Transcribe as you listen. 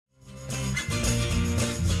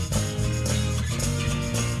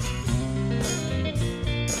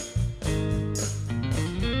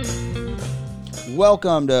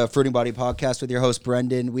Welcome to Fruiting Body Podcast with your host,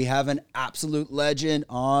 Brendan. We have an absolute legend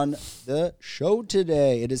on the show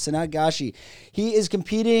today. It is SENAD GASHI. He is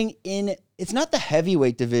competing in, it's not the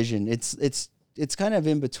heavyweight division. It's kind of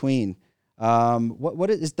in between. What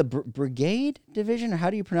is the brigade division? Or how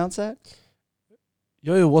do you pronounce that?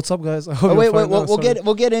 Yo, what's up, guys? We'll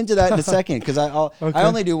get into that in a second because I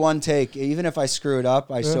only do one take. Even if I screw it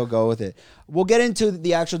up, I still go with it. We'll get into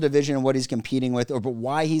the actual division and what he's competing with, but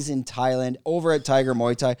why he's in Thailand over at Tiger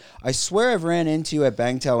Muay Thai. I swear I've ran into you at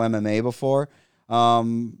Bangtao MMA before.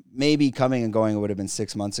 Maybe coming and going, it would have been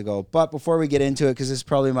 6 months ago. But before we get into it, because this is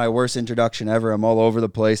probably my worst introduction ever, I'm all over the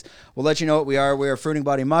place. We'll let you know what we are. We are Fruiting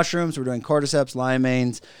Body Mushrooms. We're doing cordyceps,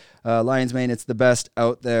 lion's mane. It's the best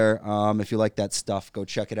out there. If you like that stuff, go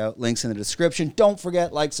check it out. Links in the description. Don't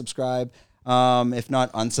forget, like, subscribe. If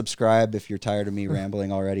not, unsubscribe. If you're tired of me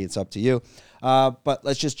rambling already, it's up to you. But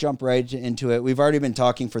let's just jump right into it. We've already been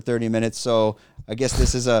talking for 30 minutes, so I guess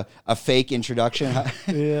this is a fake introduction.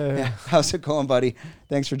 Yeah. How's it going, buddy?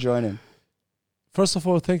 Thanks for joining. First of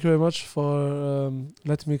all, thank you very much for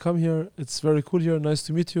letting me come here. It's very cool here. Nice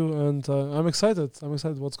to meet you, and I'm excited.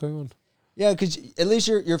 What's going on. Yeah, because at least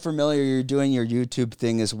you're familiar. You're doing your YouTube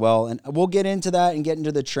thing as well, and we'll get into that and get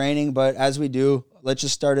into the training. But as we do, let's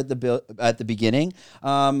just start at the beginning.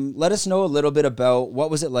 Let us know a little bit about what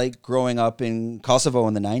was it like growing up in Kosovo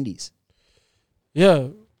in the 90s. Yeah,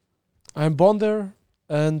 I'm born there,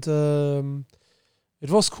 and it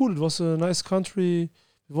was cool. It was a nice country.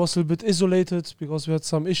 It was a little bit isolated because we had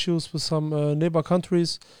some issues with some neighbor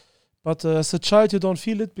countries. But as a child, you don't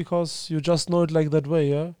feel it because you just know it like that way,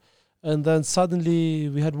 yeah? And then suddenly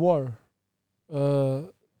we had war. We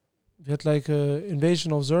had like an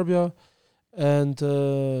invasion of Serbia. And,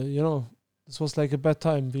 this was like a bad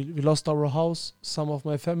time. We lost our house. Some of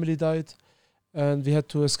my family died. And we had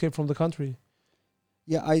to escape from the country.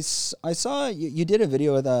 Yeah, I saw you did a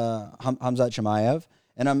video with Hamzat Chimaev.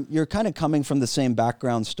 And you're kind of coming from the same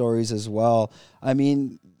background stories as well. I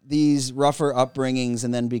mean, these rougher upbringings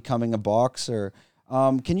and then becoming a boxer.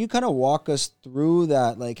 Can you kind of walk us through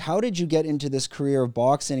that? Like, how did you get into this career of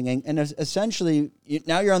boxing? And essentially,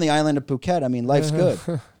 now you're on the island of Phuket. I mean, life's good.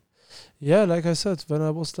 Yeah, like I said, when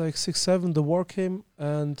I was like 6, 7, the war came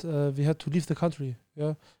and we had to leave the country,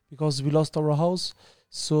 yeah, because we lost our house.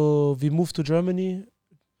 So we moved to Germany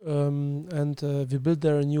and we built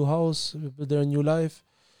there a new house. We built there a new life.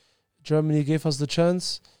 Germany gave us the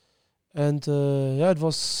chance. And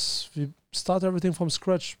we start everything from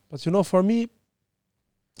scratch. But, for me,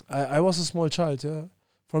 I was a small child, yeah.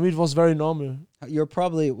 For me, it was very normal. You're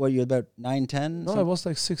probably, you're about 9, 10? No, I was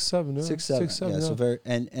like 6, 7. Yeah. 6, 7. Yeah. So very,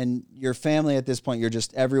 and your family at this point,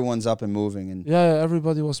 everyone's up and moving. And yeah,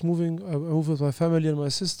 everybody was moving. I moved with my family and my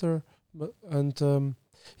sister. And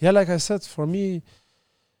like I said, for me,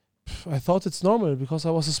 I thought it's normal because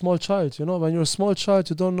I was a small child. When you're a small child,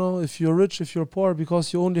 you don't know if you're rich, if you're poor,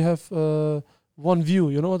 because you only have one view.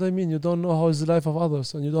 You know what I mean? You don't know how is the life of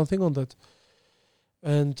others, and you don't think on that.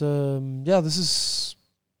 And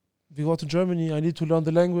we go to Germany. I need to learn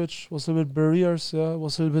the language. Was a little bit barriers. Yeah,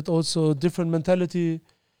 was a little bit also different mentality.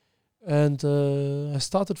 And I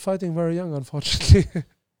started fighting very young, unfortunately.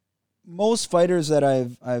 Most fighters that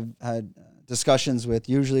I've had discussions with,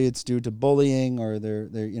 usually it's due to bullying or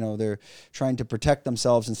they're trying to protect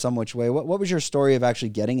themselves in some which way. What was your story of actually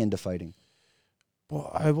getting into fighting? Well,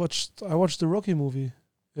 I watched the Rocky movie.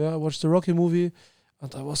 Yeah, I watched the Rocky movie.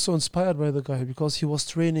 And I was so inspired by the guy because he was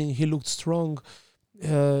training, he looked strong,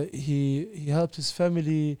 he helped his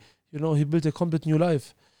family, he built a complete new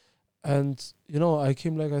life. And, I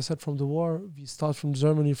came, like I said, from the war. We start from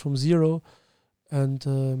Germany from zero. And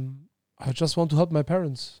I just want to help my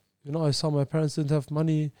parents. I saw my parents didn't have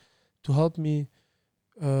money to help me.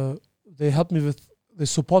 They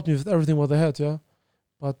support me with everything what they had, yeah.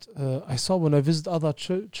 But I saw when I visit other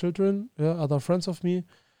children, other friends of me,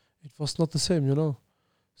 it was not the same,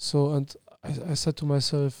 So, and I said to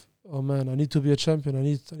myself, oh man, I need to be a champion. I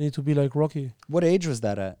need to be like Rocky. What age was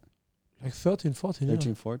that at? Like 13, 14.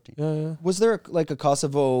 13, 14. Yeah. Was there a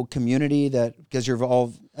Kosovo community that, because you're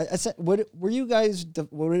all, were you guys,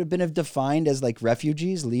 would it have been defined as like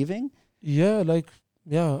refugees leaving? Yeah,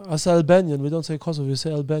 as Albanian. We don't say Kosovo, we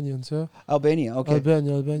say Albanians, yeah. Albania, okay.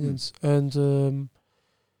 Albanians. And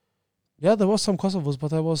there was some Kosovos,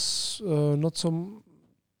 but I was not some,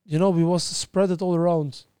 we was spread it all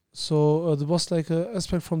around. So there was like an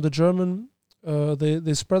aspect from the German,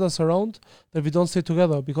 they spread us around that we don't stay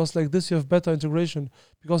together because like this you have better integration.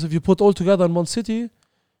 Because if you put all together in one city,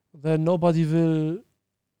 then nobody will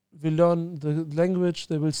learn the language,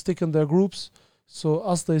 they will stick in their groups. So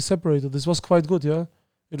us, they separated. This was quite good, yeah.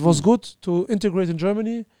 It was good to integrate in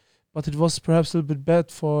Germany, but it was perhaps a little bit bad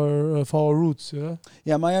for our roots. Yeah.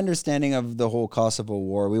 Yeah, my understanding of the whole Kosovo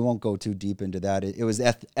war, we won't go too deep into that. It was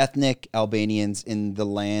ethnic Albanians in the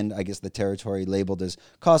land, I guess the territory labeled as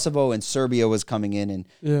Kosovo, and Serbia was coming in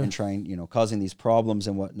and trying, causing these problems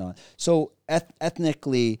and whatnot. So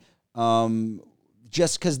ethnically,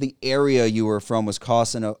 just because the area you were from was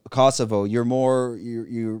Kosovo, you're more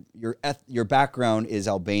your background is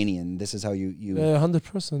Albanian. This is how you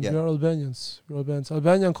 100%. Yeah. We are Albanians.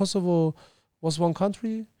 Albania and Kosovo was one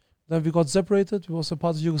country. Then we got separated. We was a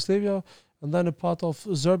part of Yugoslavia, and then a part of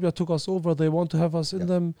Serbia took us over. They want to have us in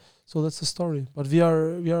them, so that's the story. But we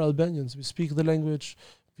are Albanians. We speak the language.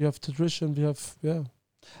 We have tradition. We have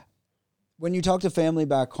When you talk to family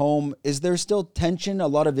back home, is there still tension, a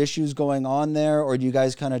lot of issues going on there, or do you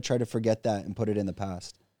guys kind of try to forget that and put it in the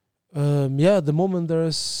past? At the moment there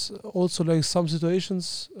is also like some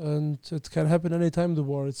situations, and it can happen anytime the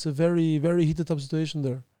war. It's a very, very heated up situation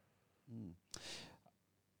there.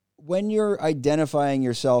 When you're identifying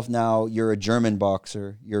yourself now, you're a German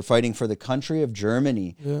boxer, you're fighting for the country of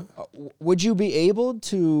Germany. Yeah. Would you be able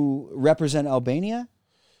to represent Albania?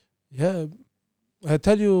 Yeah. I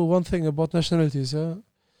tell you one thing about nationalities,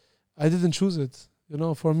 I didn't choose it.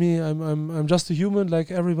 For me, I'm just a human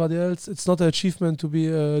like everybody else. It's not an achievement to be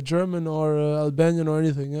a German or Albanian or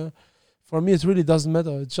anything. For me, it really doesn't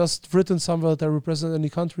matter. It's just written somewhere that I represent any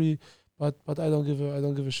country, but I don't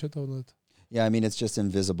give a shit on it. Yeah, I mean, it's just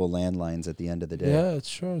invisible landlines at the end of the day. Yeah, it's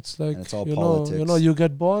sure. It's like, and it's all politics. You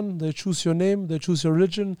get born, they choose your name, they choose your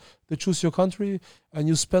religion, they choose your country, and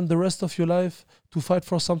you spend the rest of your life to fight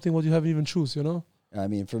for something what you haven't even choose, I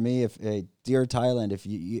mean, for me, dear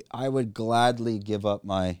Thailand, I would gladly give up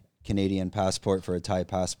my Canadian passport for a Thai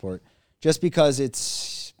passport, just because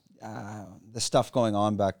it's the stuff going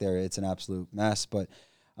on back there. It's an absolute mess. But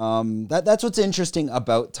that's what's interesting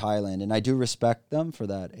about Thailand, and I do respect them for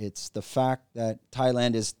that. It's the fact that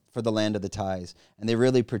Thailand is for the land of the Thais, and they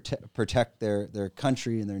really protect their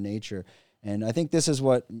country and their nature. And I think this is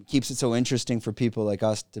what keeps it so interesting for people like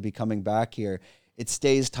us to be coming back here. It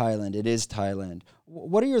stays Thailand. It is Thailand.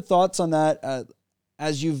 What are your thoughts on that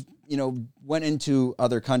as you've went into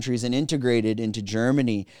other countries and integrated into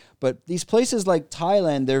Germany? But these places like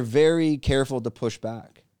Thailand, they're very careful to push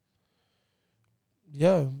back.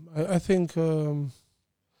 Yeah, I think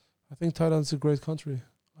Thailand's a great country.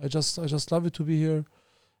 I just love it to be here.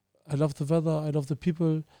 I love the weather. I love the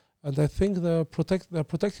people, and I think they're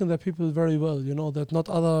protecting their people very well. That not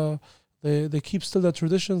other they keep still their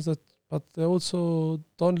traditions but they also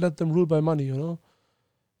don't let them rule by money,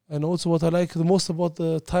 And also what I like the most about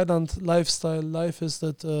the Thailand life is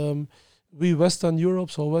that we Western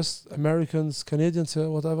Europe, so West Americans, Canadians,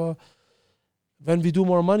 whatever, when we do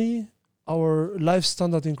more money, our life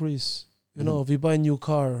standard increase. We buy a new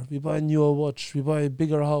car, we buy a newer watch, we buy a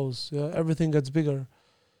bigger house, everything gets bigger.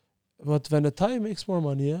 But when a Thai makes more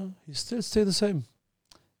money, he still stay the same.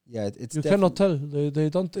 Yeah, it's you cannot tell. They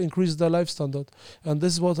don't increase their life standard. And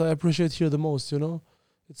this is what I appreciate here the most,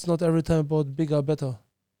 It's not every time about bigger, better.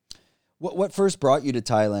 What first brought you to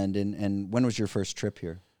Thailand, and when was your first trip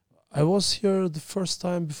here? I was here the first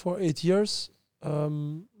time before 8 years.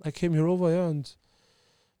 I came here over, and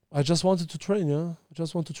I just wanted to train, I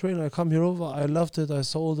just want to train. I come here over. I loved it. I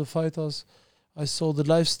saw all the fighters. I saw the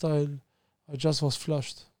lifestyle. I just was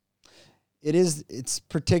flushed. It is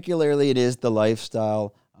the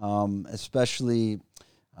lifestyle. Especially,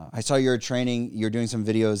 I saw you're doing some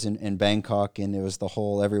videos in Bangkok, and it was the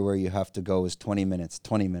whole everywhere you have to go is 20 minutes.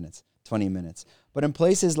 But in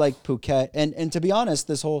places like Phuket, and to be honest,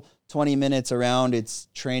 this whole 20 minutes around, it's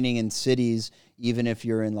training in cities, even if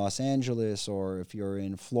you're in Los Angeles or if you're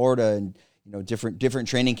in Florida and, different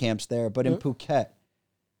training camps there. But in Phuket,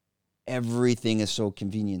 everything is so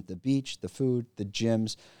convenient. The beach, the food, the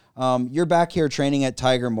gyms. You're back here training at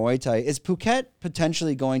Tiger Muay Thai. Is Phuket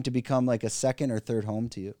potentially going to become like a second or third home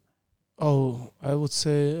to you? Oh, I would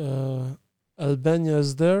say Albania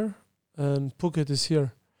is there and Phuket is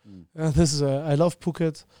here. And I love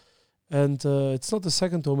Phuket, and it's not the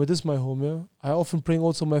second home. It is my home. Yeah, I often bring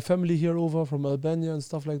also my family here over from Albania and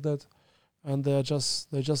stuff like that, and they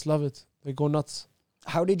just love it. They go nuts.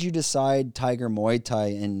 How did you decide Tiger Muay Thai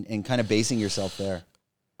and kind of basing yourself there?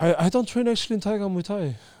 I don't train actually in Tiger Muay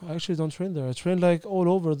Thai. I actually don't train there. I train like all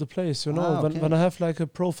over the place, Okay. When I have like a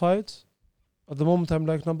pro fight, at the moment I'm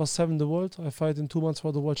like number 7 in the world. I fight in 2 months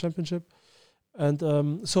for the world championship. And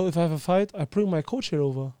so if I have a fight, I bring my coach here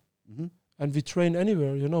over. Mm-hmm. And we train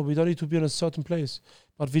anywhere, we don't need to be in a certain place.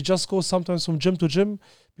 But we just go sometimes from gym to gym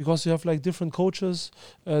because you have like different coaches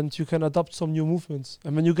and you can adapt some new movements.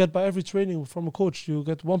 And when you get by every training from a coach, you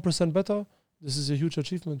get 1% better. This is a huge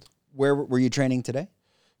achievement. Where were you training today?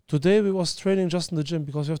 Today we was training just in the gym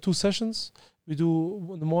because we have 2 sessions. We do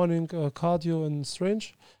in the morning cardio and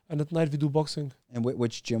strength, and at night we do boxing. And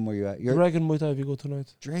which gym were you at? Dragon Muay Thai we go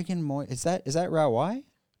tonight. Dragon Muay, is that Rawai?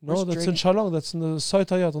 No, that's in Chalong. That's in the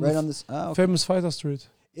Saitayat, on this famous fighter street.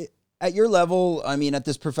 At your level, I mean, at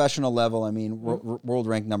this professional level, I mean, world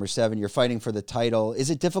rank number 7, you're fighting for the title. Is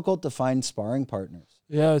it difficult to find sparring partners?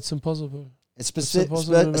 Yeah, it's impossible. It's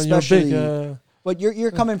impossible, especially. Big, but you're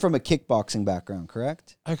coming from a kickboxing background,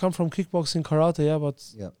 correct? I come from kickboxing, karate,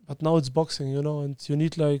 but now it's boxing, you know, and you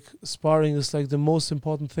need like sparring is like the most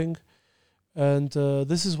important thing, and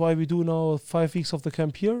this is why we do now 5 weeks of the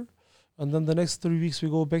camp here, and then the next 3 weeks we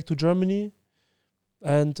go back to Germany,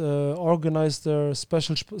 and organize their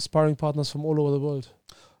special sparring partners from all over the world.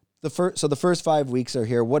 The first 5 weeks are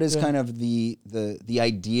here. What is kind of the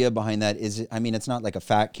idea behind that? Is it, I mean, it's not like a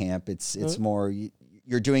fat camp. It's more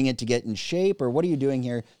you're doing it to get in shape, or what are you doing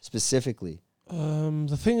here specifically?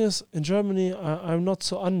 The thing is, in Germany, I'm not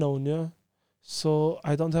so unknown, yeah. So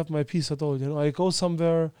I don't have my piece at all. You know, I go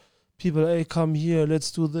somewhere, people, hey, come here,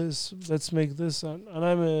 let's do this, let's make this, and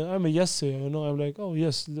I'm a yes sayer. You know, I'm like, oh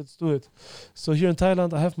yes, let's do it. So here in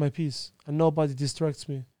Thailand, I have my piece, and nobody distracts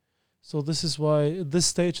me. So this is why this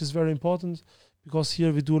stage is very important, because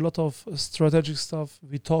here we do a lot of strategic stuff.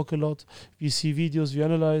 We talk a lot. We see videos. We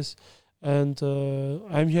analyze. And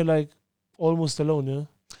I'm here like almost alone, yeah?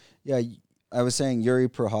 Yeah, I was saying Yuri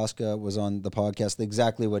Prohaska was on the podcast,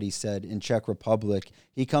 exactly what he said. In Czech Republic,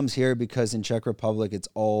 he comes here because in Czech Republic it's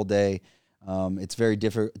all day. It's very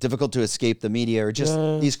difficult to escape the media or just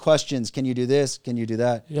these questions. Can you do this? Can you do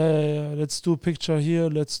that? Yeah. Let's do a picture here.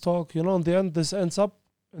 Let's talk. You know, in the end, this ends up,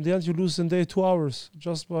 in the end, you lose in day 2 hours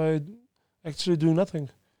just by actually doing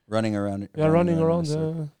nothing. Running around. Yeah, running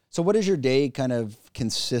around. So what does your day kind of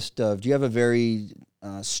consist of? Do you have a very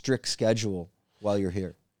strict schedule while you're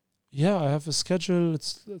here? Yeah, I have a schedule.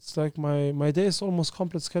 It's like my day is almost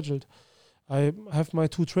complete scheduled. I have my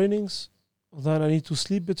 2 trainings, then I need to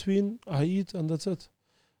sleep between, I eat, and that's it.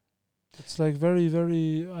 It's like very,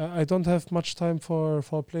 very, I don't have much time for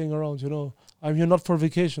playing around, you know. I'm here not for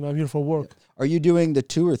vacation, I'm here for work. Are you doing the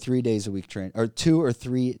 2 or 3 days a week training, or 2 or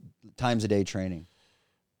 3 times a day training?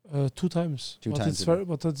 2 times. 2 times.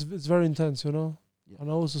 But it's very intense, you know. Yeah. And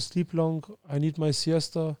I also sleep long. I need my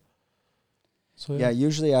siesta. So yeah,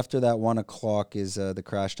 usually after that 1 o'clock is the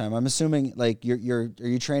crash time. I'm assuming like are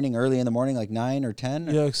you training early in the morning, like 9 or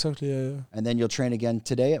 10? Yeah, exactly. Yeah. And then you'll train again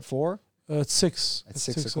today at 4? At 6. At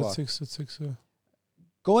 6 o'clock. At 6. Yeah.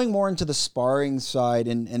 Going more into the sparring side,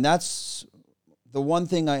 and that's the one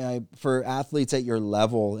thing I for athletes at your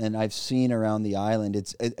level, and I've seen around the island,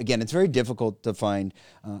 it's very difficult to find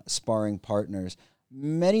sparring partners.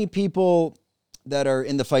 Many people that are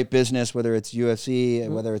in the fight business, whether it's UFC,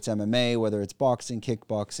 whether it's MMA, whether it's boxing,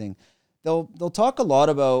 kickboxing, they'll talk a lot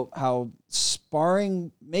about how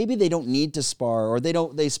sparring, maybe they don't need to spar, or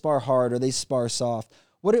they spar hard, or they spar soft.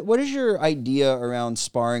 What is your idea around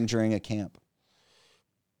sparring during a camp?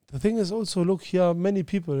 The thing is also, look, here are many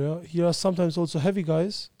people. Yeah? Here are sometimes also heavy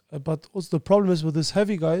guys. But also the problem is with these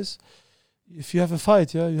heavy guys, if you have a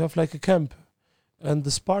fight, you have like a camp. And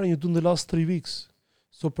the sparring you do in the last 3 weeks.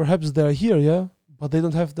 So perhaps they're here, but they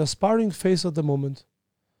don't have the sparring phase at the moment.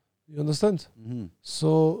 You understand? Mm-hmm.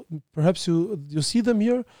 So perhaps you see them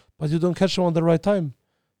here, but you don't catch them on the right time.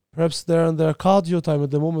 Perhaps they're in their cardio time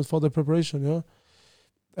at the moment for the preparation, yeah?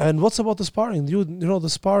 And what's about the sparring? You know, the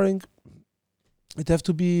sparring, it have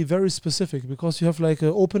to be very specific, because you have like an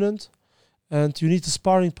opponent and you need a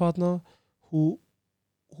sparring partner who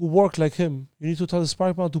work like him. You need to tell the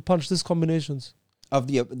sparring partner to punch these combinations.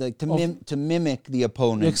 To mimic the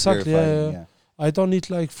opponent. Exactly, yeah. I don't need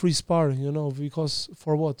like free sparring, you know, because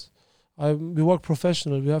for what? We work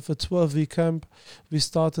professional. We have a 12-week camp. We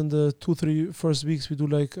start in the 2-3 first weeks. We do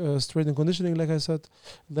like strength and conditioning, like I said.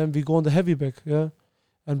 Then we go on the heavy back, yeah.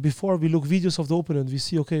 And before we look videos of the opponent, we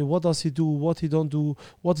see, okay, what does he do, what he don't do,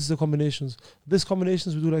 what is the combinations. These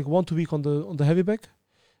combinations we do like 1-2 weeks on the heavy back.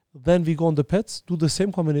 Then we go on the pads, do the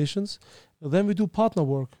same combinations. Then we do partner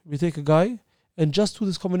work. We take a guy and just do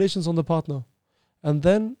these combinations on the partner. And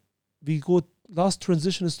then we go, last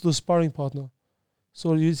transition is to the sparring partner.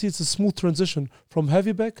 So you see it's a smooth transition from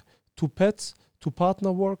heavy back to pads to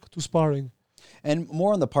partner work to sparring. And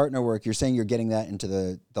more on the partner work, you're saying you're getting that into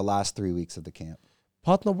the last 3 weeks of the camp.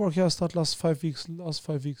 Partner work, start last 5 weeks.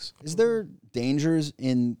 Is there dangers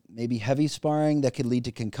in maybe heavy sparring that could lead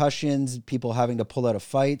to concussions, people having to pull out of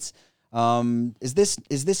fights? Is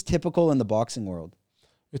this typical in the boxing world?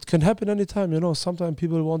 It can happen anytime, you know. Sometimes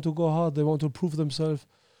people want to go hard, they want to prove themselves.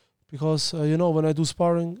 Because, you know, when I do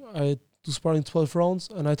sparring 12 rounds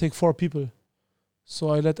and I take 4 people. So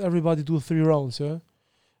I let everybody do 3 rounds, yeah.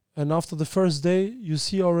 And after the first day, you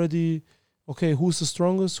see already, okay, who's the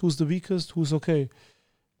strongest, who's the weakest, who's okay.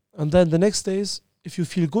 And then the next days, if you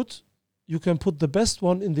feel good, you can put the best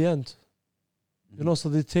one in the end. You know, so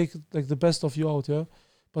they take like the best of you out, yeah.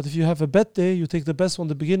 But if you have a bad day, you take the best one in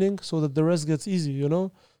the beginning so that the rest gets easy, you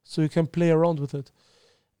know, so you can play around with it.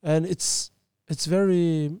 And it's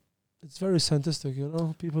very scientific, you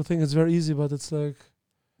know. People think it's very easy, but it's like.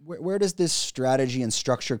 Where does this strategy and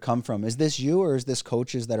structure come from? Is this you or is this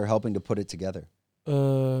coaches that are helping to put it together?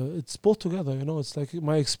 It's both together, you know. It's like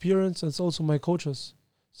my experience and it's also my coaches.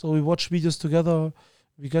 So we watch videos together.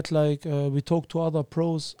 We get like, we talk to other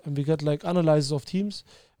pros and we get like analyses of teams.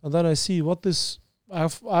 And then I see what this, I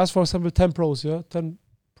asked for example 10 pros, yeah, 10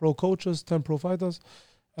 pro coaches, 10 pro fighters.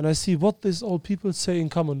 And I see what these all people say in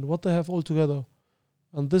common, what they have all together.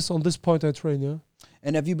 And this, on this point I train, yeah.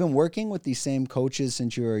 And have you been working with these same coaches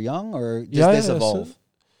since you were young, or does this evolve? So,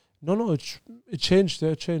 no, it changed. Yeah,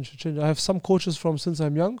 it changed. I have some coaches from since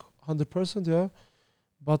I'm young, 100%. Yeah,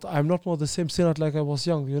 but I'm not more the same SENAD like I was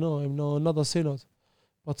young. You know, I'm now another SENAD.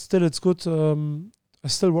 But still, it's good. I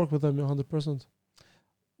still work with them 100%.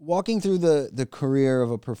 Walking through the career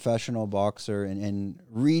of a professional boxer and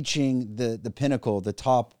reaching the pinnacle, the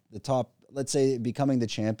top. Let's say becoming the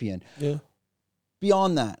champion. Yeah.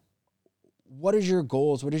 Beyond that, what is your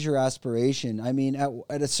goals? What is your aspiration? I mean,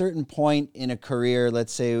 at a certain point in a career,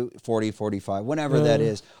 let's say 40, 45, whenever that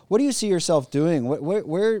is, what do you see yourself doing?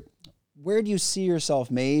 Where do you see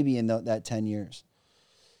yourself maybe in that 10 years?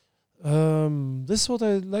 This is what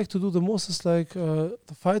I like to do the most is like the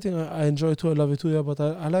fighting. I enjoy too. I love it too. Yeah, but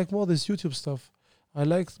I like more this YouTube stuff. I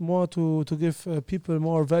like more to give people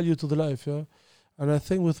more value to the life. Yeah, and I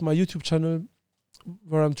think with my YouTube channel,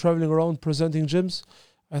 where I'm traveling around presenting gyms,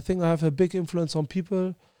 I think I have a big influence on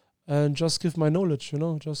people and just give my knowledge, you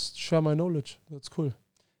know, just share my knowledge. That's cool.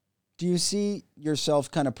 Do you see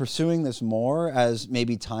yourself kind of pursuing this more as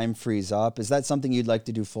maybe time frees up? Is that something you'd like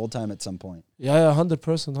to do full-time at some point? Yeah,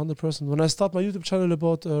 100%. When I start my YouTube channel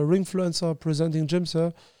about ringfluencer presenting gyms,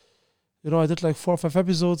 you know, I did like 4 or 5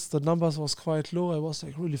 episodes. The numbers was quite low. I was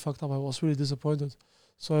like really fucked up. I was really disappointed.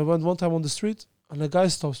 So I went one time on the street and a guy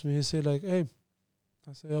stops me. He say like, hey,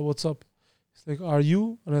 I say, yeah, what's up? He's like, are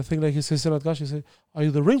you? And I think like he says, SENAD GASHI, he say, are you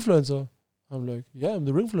the ringfluencer? I'm like, yeah, I'm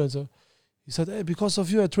the ringfluencer. He said, hey, because of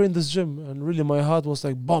you, I trained this gym. And really my heart was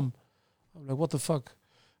like, bomb. I'm like, what the fuck?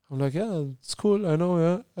 I'm like, yeah, it's cool, I know,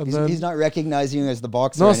 yeah. And he's not recognizing you as the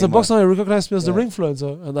boxer No, it's anymore. the boxer. He recognized me as the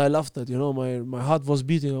ringfluencer. And I loved that, you know, my heart was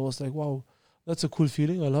beating. I was like, wow, that's a cool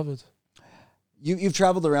feeling. I love it. You've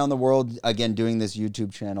traveled around the world, again, doing this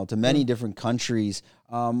YouTube channel to many different countries.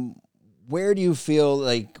 Where do you feel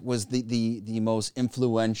like was the most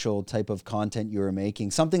influential type of content you were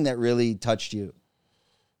making? Something that really touched you?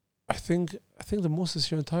 I think the most is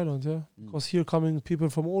here in Thailand, yeah. Because here coming people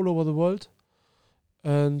from all over the world.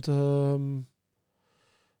 And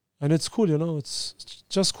it's cool, you know. It's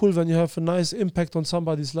just cool when you have a nice impact on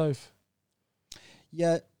somebody's life.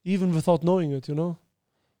 Yeah. Even without knowing it, you know.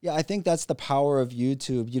 Yeah, I think that's the power of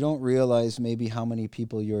YouTube. You don't realize maybe how many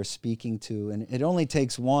people you're speaking to, and it only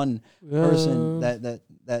takes one person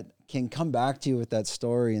that can come back to you with that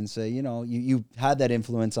story and say, you know, you had that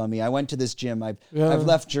influence on me. I went to this gym. I've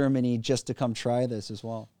left Germany just to come try this as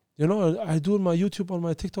well. You know, I do on my YouTube, on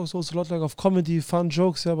my TikToks also a lot like of comedy, fun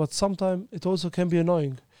jokes, yeah, but sometimes it also can be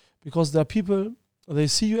annoying because there are people, they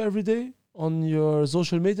see you every day on your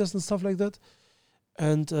social medias and stuff like that.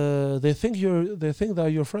 And they think they're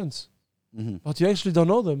your friends, but you actually don't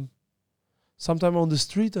know them. Sometime on the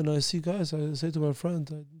street, and I see guys. I say to my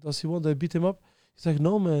friend, "Does he want I beat him up?" He's like,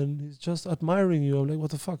 "No, man. He's just admiring you." I'm like,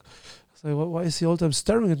 "What the fuck?" I say, "Why is he all the time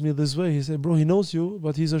staring at me this way?" He said, "Bro, he knows you,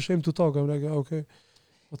 but he's ashamed to talk." I'm like, "Okay."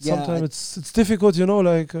 But sometimes it's difficult, you know,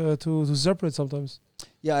 like to separate sometimes.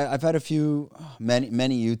 Yeah, I've had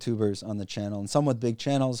many YouTubers on the channel, and some with big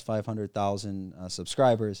channels, 500,000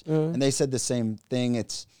 subscribers, and they said the same thing.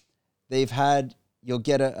 You'll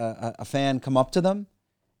get a fan come up to them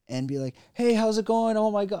and be like, "Hey, how's it going? Oh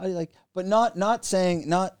my God!" Like, but not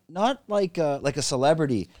like a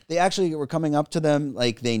celebrity. They actually were coming up to them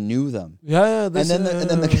like they knew them. Yeah. And then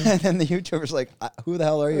the YouTuber's like, "Who the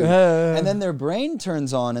hell are you?" And then their brain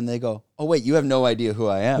turns on and they go, "Oh wait, you have no idea who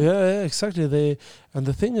I am." Yeah, exactly. And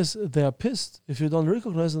the thing is, they are pissed if you don't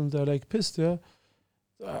recognize them. They're like pissed. Yeah.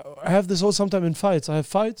 I have this all sometimes in fights. I have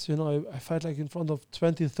fights, you know. I fight like in front of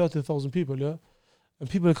 20, 30,000 people. Yeah, and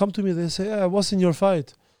people come to me. They say, "Yeah, I was in your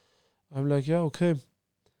fight." I'm like, "Yeah, okay.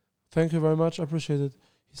 Thank you very much. I appreciate it."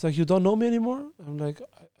 He's like, "You don't know me anymore?" I'm like,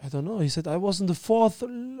 I don't know. He said, "I was in the 4th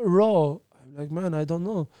row." I'm like, "Man, I don't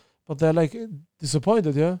know." But they're like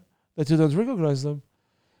disappointed, yeah, that you don't recognize them.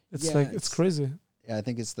 It's crazy. Yeah, I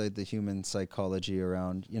think it's the human psychology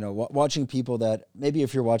around, you know, watching people that maybe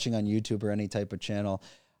if you're watching on YouTube or any type of channel.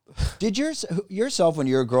 Did yourself when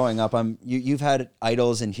you were growing up, you've had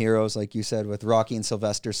idols and heroes, like you said, with Rocky and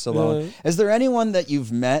Sylvester Stallone. Yeah. Is there anyone that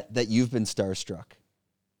you've met that you've been starstruck?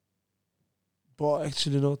 But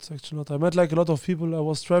actually not. I met like a lot of people. I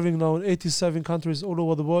was traveling now in 87 countries all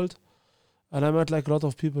over the world. And I met like a lot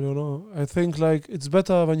of people, you know. I think like it's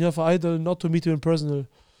better when you have an idol not to meet you in person,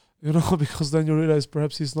 you know, because then you realize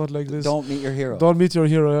perhaps he's not like this. Don't meet your hero. Don't meet your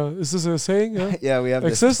hero, yeah. Is this a saying? Yeah, yeah, we have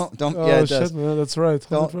Exist? this. Don't oh, yeah, it shit, does. man, that's right.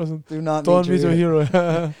 100%. Do not Don't meet your hero.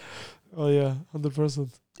 hero. Oh yeah, 100%.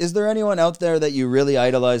 Is there anyone out there that you really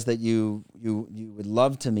idolize that you would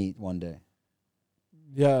love to meet one day?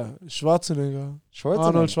 Yeah, Schwarzenegger.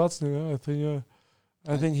 Arnold Schwarzenegger, I think, yeah.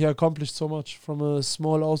 I think he accomplished so much, from a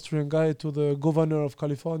small Austrian guy to the governor of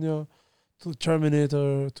California, to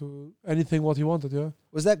Terminator, to anything what he wanted, yeah.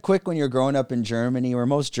 Was that quick when you're growing up in Germany, where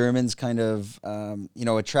most Germans kind of,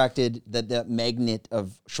 attracted that magnet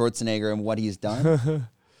of Schwarzenegger and what he's done?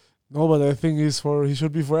 No, but I think he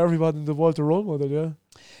should be for everybody in the world a role model, yeah.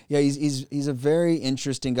 Yeah, he's a very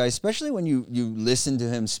interesting guy, especially when you listen to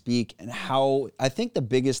him speak, and how I think the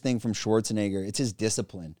biggest thing from Schwarzenegger, it's his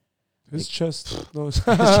discipline. His chest. No. His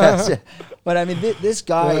chest, yeah. But I mean, this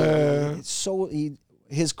guy,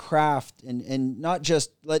 his craft and not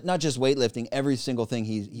just weightlifting, every single thing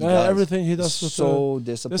he does. Everything he does. So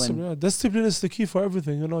disciplined. Discipline is the key for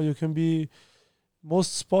everything. You know, you can be most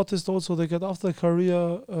sportists also. They get after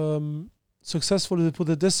career successfully. They put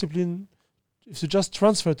the discipline. If you just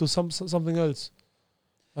transfer to something else,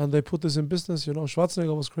 and they put this in business, you know,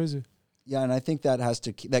 Schwarzenegger was crazy. Yeah, and I think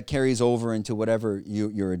that carries over into whatever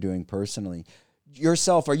you're doing personally.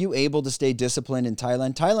 Yourself, are you able to stay disciplined in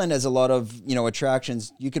Thailand? Thailand has a lot of,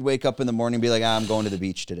 attractions. You could wake up in the morning and be like, I'm going to the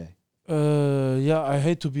beach today. Yeah, I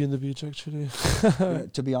hate to be in the beach, actually.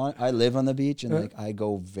 To be honest, I live on the beach, and I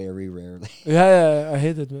go very rarely. Yeah, I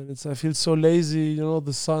hate it, man. I feel so lazy, you know,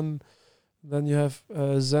 the sun, then you have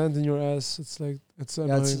sand in your ass. It's like, it's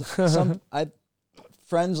annoying.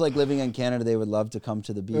 Friends like living in Canada, they would love to come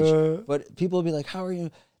to the beach. But people will be like, how are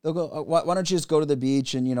you? They'll go, why don't you just go to the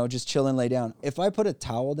beach and, just chill and lay down? If I put a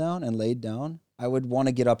towel down and laid down, I would want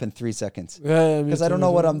to get up in 3 seconds. Yeah, because I don't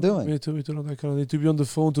know what I'm doing. Me too. I kind of need to be on the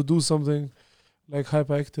phone to do something like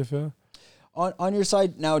hyperactive, yeah. On your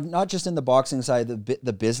side now, not just in the boxing side,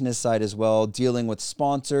 the business side as well, dealing with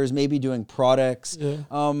sponsors, maybe doing products. Yeah.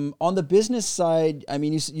 On the business side, I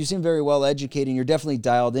mean, you seem very well educated, and you're definitely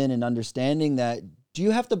dialed in and understanding that. Do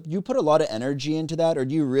you put a lot of energy into that, or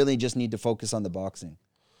do you really just need to focus on the boxing?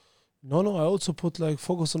 No, I also put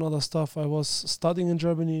focus on other stuff. I was studying in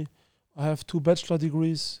Germany. I have 2 bachelor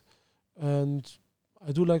degrees, and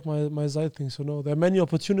I do like my side things, you know. There are many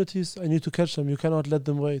opportunities. I need to catch them. You cannot let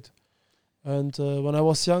them wait. And when I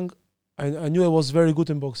was young, I knew I was very good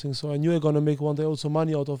in boxing, so I knew I'm going to make one day also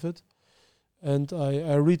money out of it. And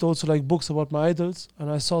I read also books about my idols, and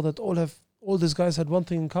I saw that all these guys had one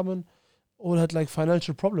thing in common. All had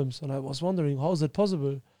financial problems, and I was wondering, how is that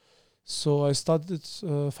possible? So I studied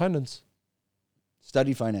finance.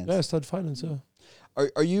 Study finance? Yeah, I studied finance, yeah.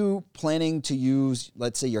 Are you planning to use,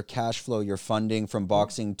 let's say, your cash flow, your funding from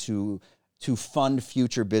boxing to fund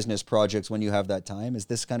future business projects when you have that time? Is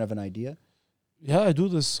this kind of an idea? Yeah, I do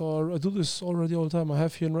this already all the time. I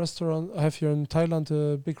have here in Thailand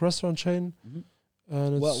a big restaurant chain. Mm-hmm.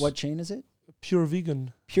 And it's what chain is it? Pure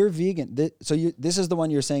Vegan. Pure Vegan. This is the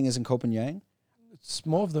one you're saying is in Copenhagen? It's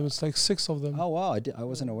more of them. It's 6 of them. Oh, wow. I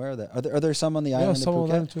wasn't aware of that. Are there some on the island? Yeah, some on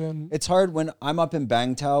the island too. It's hard when I'm up in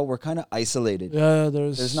Bang Tao. We're kind of isolated. Yeah,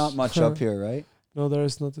 there's not much up here, right? No, there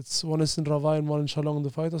is not. One is in Ravai and one in Chalong on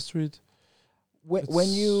the Fighter Street. When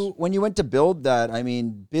you went to build that, I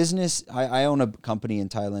mean, business, I own a company in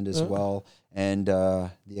Thailand as well, and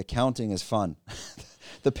the accounting is fun.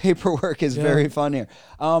 The paperwork is very fun here.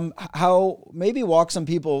 Maybe walk some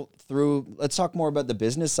people through, let's talk more about the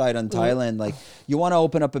business side on Thailand. You want to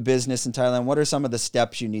open up a business in Thailand. What are some of the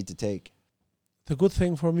steps you need to take? The good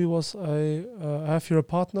thing for me was I have here a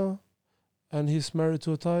partner, and he's married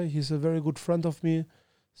to a Thai. He's a very good friend of me.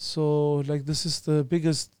 So this is the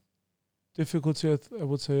biggest difficulty, I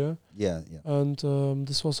would say. Yeah. And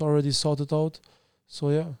this was already sorted out. So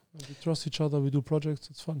we trust each other. We do projects.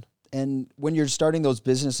 It's fun. And when you're starting those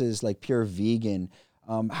businesses like Pure Vegan,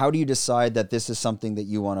 how do you decide that this is something that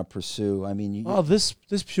you want to pursue? I mean,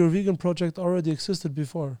 this Pure Vegan project already existed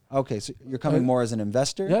before. Okay, so you're coming more as an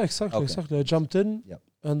investor? Yeah, exactly. I jumped in,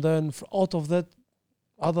 and then out of that,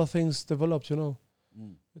 other things developed, you know.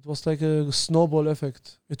 It was like a snowball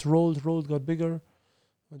effect. It rolled, got bigger,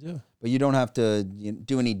 And yeah. But you don't have to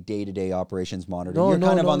do any day-to-day operations monitoring. No, You're no,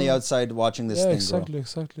 kind of no, on the no. outside watching this thing grow.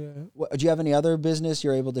 Exactly. Yeah. Do you have any other business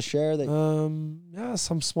you're able to share? Yeah,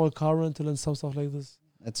 some small car rental and some stuff like this.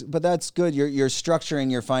 But that's good. You're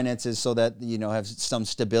structuring your finances so that have some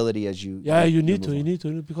stability as you. Yeah, you need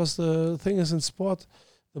to because the thing is in sport,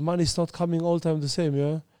 the money's not coming all time the same.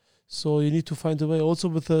 Yeah, so you need to find a way. Also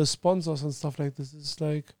with the sponsors and stuff like this, it's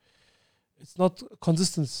like it's not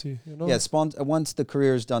consistency. Yeah, once the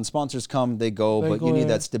career is done, sponsors come, they go, but you need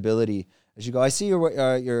that stability as you go. I see you're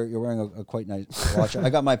wearing a quite nice watch.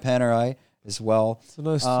 I got my Panerai as well. It's a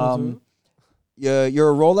nice.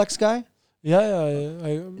 You're a Rolex guy. Yeah,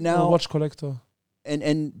 I'm a watch collector.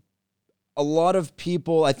 And a lot of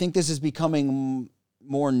people, I think this is becoming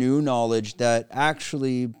more new knowledge that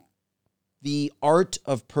actually the art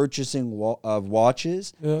of purchasing of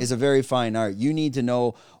watches is a very fine art. You need to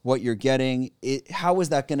know what you're getting. How is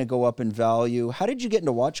that going to go up in value? How did you get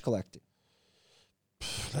into watch collecting?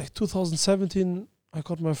 Like 2017, I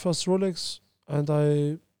got my first Rolex, and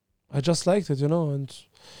I just liked it, and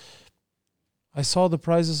I saw the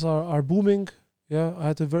prices are booming. Yeah, I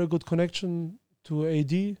had a very good connection to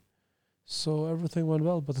AD, so everything went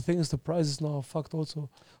well. But the thing is, the prices now are fucked also.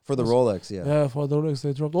 For the Rolex, yeah. Yeah, for the Rolex,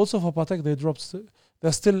 they dropped. Also for Patek, they dropped.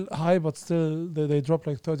 They're still high, but still they dropped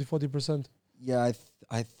like 30-40%. Yeah,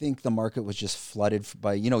 I think the market was just flooded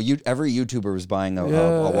by, every YouTuber was buying a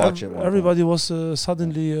watch at one everybody point. was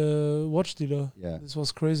suddenly a watch dealer. Yeah. This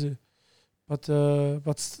was crazy. But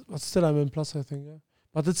still I'm in plus, I think, yeah.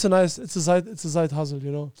 But it's a side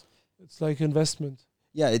hustle, It's like investment.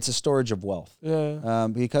 Yeah, it's a storage of wealth. Yeah.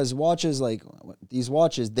 Because watches, like these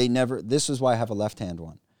watches, this is why I have a left-hand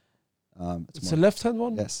one. It's a left-hand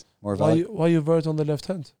one? Yes. More value. Why you wear it on the left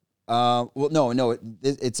hand? Well, no,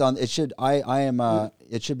 it's on. It should.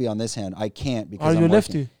 It should be on this hand. I can't because. Are you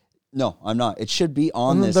lefty? No, I'm not. It should be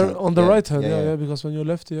on this hand. On the right hand, yeah. Because when you're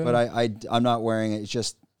lefty, yeah. But I'm not wearing it. It's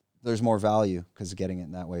just there's more value because getting it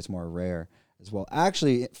in that way it's more rare as well.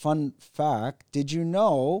 Actually, fun fact: did you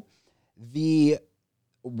know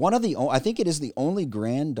I think it is the only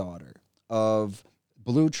granddaughter of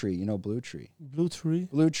Blue Tree? You know Blue Tree? Blue Tree?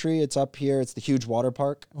 Blue Tree, it's up here. It's the huge water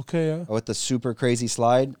park. Okay, yeah. With the super crazy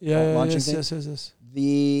slide. Launching thing. Yes.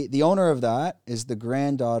 The owner of that is the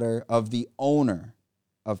granddaughter of the owner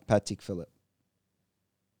of Patek Philippe.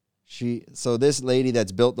 So this lady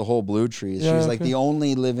that's built the whole Blue Tree, she's like the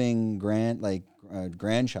only living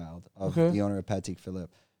grandchild of the owner of Patek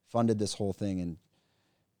Philippe. Funded this whole thing, and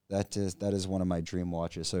that is one of my dream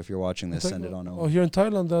watches. So if you're watching this, send it on over. Oh, here in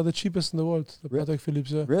Thailand, they're the cheapest in the world, the Patek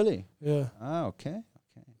Philippe's. Yeah. Really? Yeah. Ah, okay.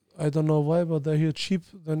 I don't know why, but they're here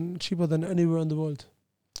cheaper than anywhere in the world.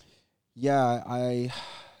 Yeah,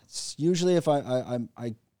 usually if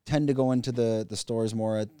I tend to go into the stores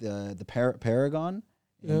more at the Paragon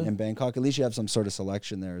in Bangkok. At least you have some sort of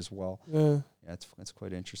selection there as well. Yeah, it's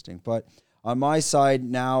quite interesting. But on my side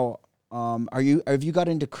now, have you got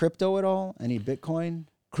into crypto at all? Any Bitcoin?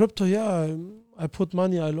 Crypto, yeah. I put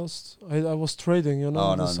money, I lost. I was trading,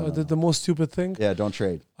 Oh, no, I did the most stupid thing. Yeah, don't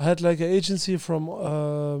trade. I had like an agency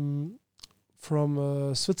from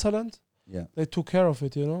Switzerland. Yeah. They took care of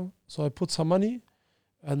it, So I put some money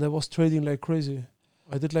and I was trading like crazy.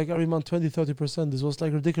 I did like every month 20-30%. This was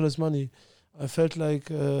like ridiculous money. I felt like,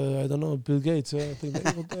 I don't know, Bill Gates. Yeah? I think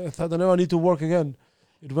I thought I never need to work again.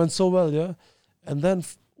 It went so well, yeah. And then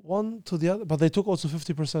one to the other, but they took also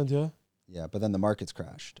 50%, yeah. Yeah, but then the markets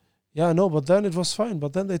crashed. Yeah, no, but then it was fine.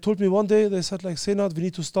 But then they told me one day, they said like, SENAD, we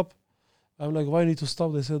need to stop. I'm like, why need to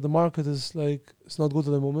stop? They said the market is like, it's not good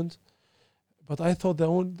at the moment. But I thought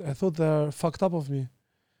they're fucked up of me,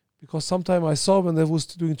 because sometime I saw when they was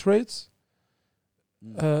doing trades,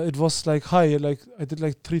 it was like high, like I did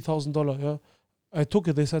like $3,000. Yeah, I took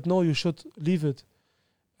it. They said no, you should leave it,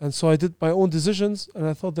 and so I did my own decisions. And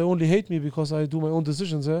I thought they only hate me because I do my own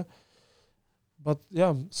decisions. Yeah, but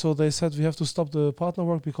yeah, so they said we have to stop the partner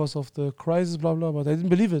work because of the crisis, blah blah. But I didn't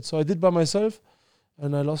believe it, so I did by myself,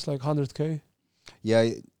 and I lost like 100K. Yeah,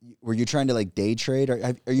 were you trying to like day trade?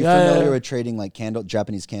 Are you familiar with trading like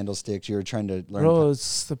Japanese candlesticks? You were trying to learn. Bro,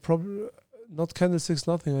 it's the problem. Not candlesticks,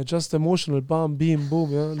 nothing. I just emotional. Bam, beam,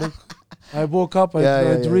 boom. Yeah, look. I woke up.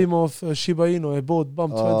 I dream of Shiba Inu. I bought.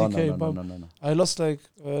 Bam, 20K. No. I lost like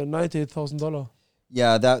 $98,000.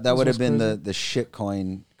 Yeah, that would have been the shit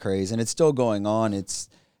coin craze, and it's still going on. It's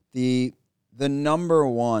the number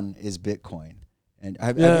one is Bitcoin, and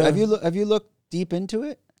have you looked deep into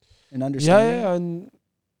it? And understanding? Yeah, and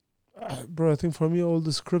bro, I think for me all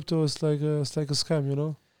this crypto is like a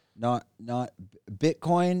scam, Not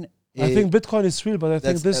Bitcoin. I think Bitcoin is real, but I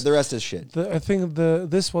think the rest is shit. I think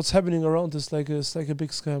this what's happening around is like a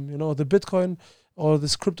big scam. The Bitcoin, or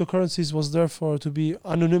this cryptocurrencies was there for to be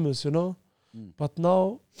anonymous, you know. But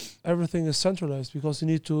now everything is centralized because you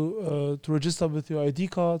need to register with your ID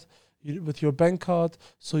card, with your bank card,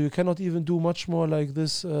 so you cannot even do much more like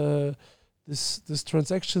this this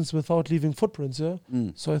transactions without leaving footprints. Yeah.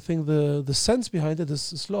 So I think the sense behind it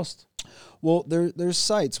is lost. Well, there's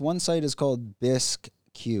sites. One site is called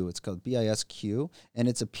BISQ. It's called BISQ, and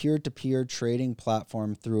it's a peer-to-peer trading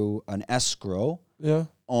platform through an escrow. Yeah.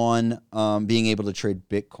 On being able to trade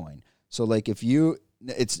Bitcoin. So like if you,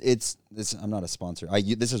 it's I'm not a sponsor.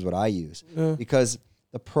 This is what I use because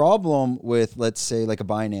the problem with, let's say, like a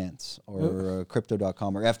Binance or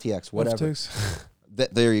Crypto.com or FTX, whatever.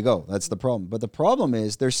 There you go. That's the problem. But the problem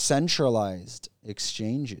is they're centralized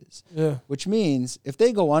exchanges, which means if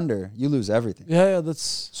they go under, you lose everything. Yeah,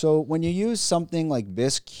 that's... So when you use something like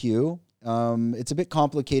BISQ, it's a bit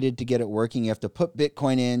complicated to get it working. You have to put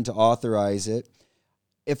Bitcoin in to authorize it.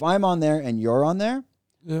 If I'm on there and you're on there,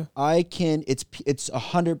 I can, it's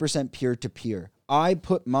 100% peer-to-peer. I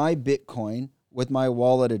put my Bitcoin with my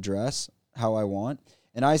wallet address, how I want,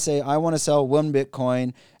 and I say I want to sell 1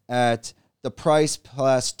 Bitcoin at the price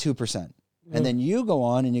plus 2%. And then you go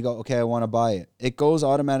on and you go, okay, I want to buy it. It goes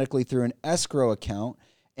automatically through an escrow account,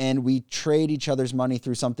 and we trade each other's money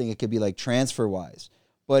through something. It could be like TransferWise.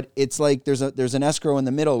 But it's like there's an escrow in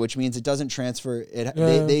the middle, which means it doesn't transfer.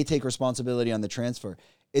 They take responsibility on the transfer.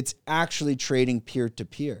 It's actually trading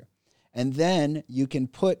peer-to-peer. And then you can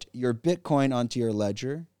put your Bitcoin onto your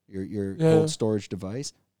ledger, your cold storage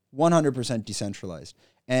device, 100% decentralized.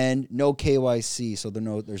 And no KYC, so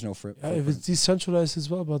there's no footprint. If it's decentralized as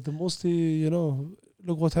well, but mostly, you know,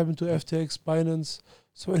 look what happened to FTX, Binance.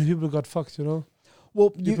 So many people got fucked, you know.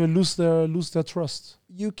 Well, people lose their trust.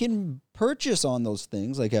 You can purchase on those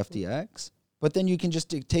things like FTX, but then you can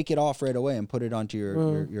just take it off right away and put it onto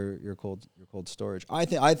your cold storage. I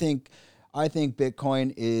think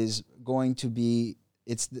Bitcoin is going to be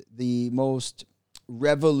the most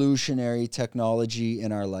revolutionary technology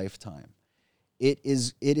in our lifetime. It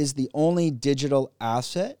is the only digital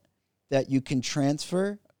asset that you can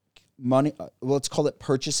transfer money. Let's call it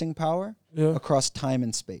purchasing power across time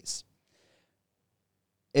and space.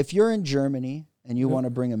 If you're in Germany and you want to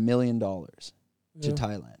bring $1 million to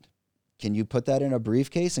Thailand, can you put that in a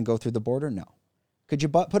briefcase and go through the border? No. Could you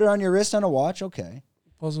put it on your wrist on a watch? Okay.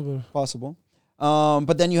 Possible.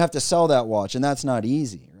 But then you have to sell that watch, and that's not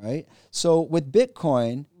easy, right? So with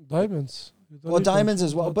Bitcoin... Diamonds. Well, diamonds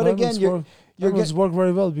as well. But diamonds again, diamonds work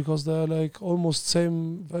very well because they're like almost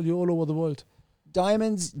same value all over the world.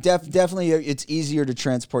 Diamonds, definitely, it's easier to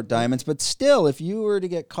transport diamonds. But still, if you were to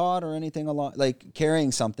get caught or anything along, like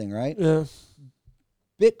carrying something, right? Yeah.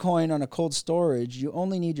 Bitcoin on a cold storage, you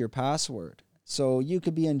only need your password. So you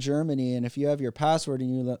could be in Germany, and if you have your password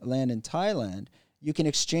and you land in Thailand, you can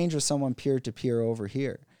exchange with someone peer-to-peer over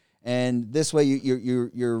here. And this way,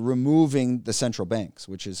 you're removing the central banks,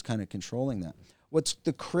 which is kind of controlling that. What's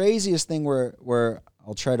the craziest thing where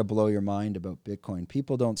I'll try to blow your mind about Bitcoin,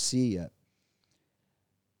 people don't see yet.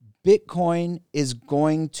 Bitcoin is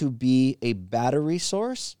going to be a battery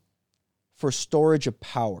source for storage of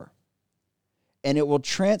power. And it will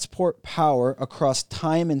transport power across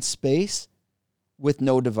time and space with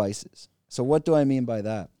no devices. So what do I mean by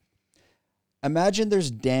that? Imagine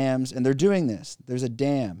there's dams, and they're doing this. There's a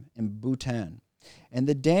dam in Bhutan. And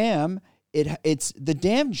the dam, the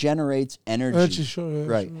dam generates energy.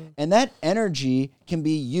 Right. Sure. And that energy can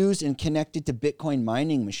be used and connected to Bitcoin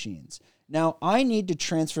mining machines. Now, I need to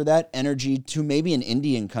transfer that energy to maybe an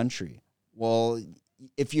Indian country. Well,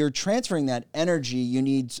 if you're transferring that energy, you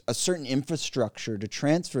need a certain infrastructure to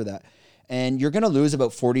transfer that. And you're going to lose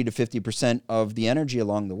about 40 to 50% of the energy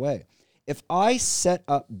along the way. If I set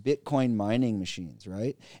up Bitcoin mining machines,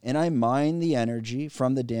 right, and I mine the energy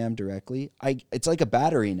from the dam directly, it's like a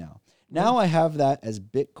battery now. Now I have that as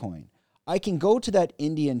Bitcoin. I can go to that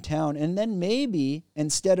Indian town, and then maybe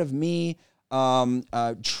instead of me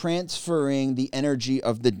transferring the energy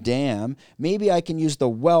of the dam, maybe I can use the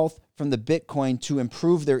wealth from the Bitcoin to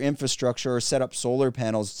improve their infrastructure or set up solar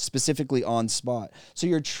panels specifically on spot. So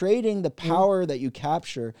you're trading the power that you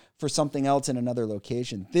capture for something else in another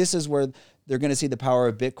location. This is where they're going to see the power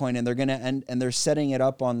of Bitcoin, and they're going to and they're setting it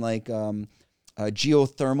up on like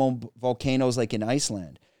geothermal volcanoes like in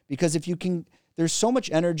Iceland, because if you can. There's so much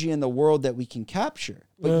energy in the world that we can capture,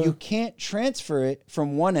 but you can't transfer it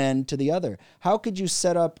from one end to the other. How could you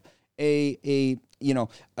set up a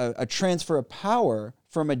transfer of power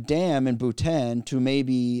from a dam in Bhutan to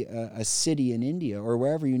maybe a city in India or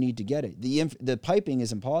wherever you need to get it? The piping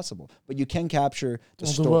is impossible, but you can capture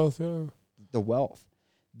the wealth.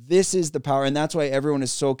 This is the power. And that's why everyone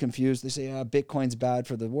is so confused. They say, Bitcoin's bad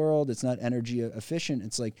for the world. It's not energy efficient.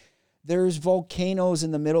 It's like, there's volcanoes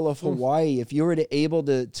in the middle of Hawaii. If you were able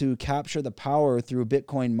to capture the power through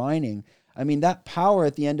Bitcoin mining, I mean, that power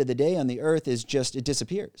at the end of the day on the earth is just, it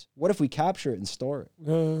disappears. What if we capture it and store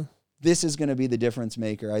it? This is going to be the difference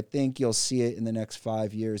maker. I think you'll see it in the next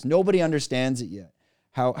 5 years. Nobody understands it yet,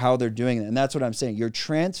 how they're doing it. And that's what I'm saying. You're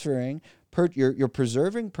transferring, you're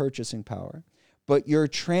preserving purchasing power, but you're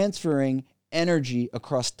transferring energy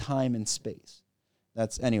across time and space.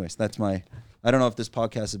 Anyways, that's my, I don't know if this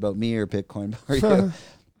podcast is about me or Bitcoin.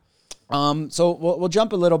 So we'll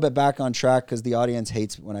jump a little bit back on track because the audience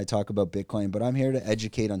hates when I talk about Bitcoin, but I'm here to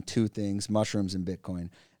educate on two things, mushrooms and Bitcoin.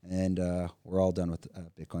 And we're all done with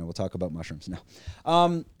Bitcoin. We'll talk about mushrooms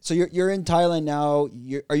now. So you're in Thailand now.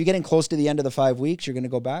 Are you getting close to the end of the 5 weeks? You're going to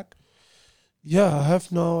go back? Yeah, I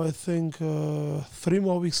have now, I think, 3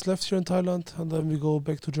 more weeks left here in Thailand, and then we go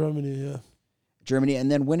back to Germany, yeah. Germany,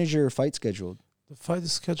 and then when is your fight scheduled? The fight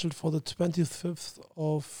is scheduled for the 25th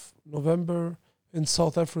of November in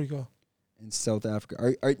South Africa. In South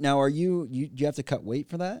Africa. Are you have to cut weight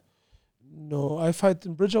for that? No, I fight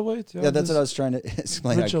in Bridgerweight. Yeah, that's what I was trying to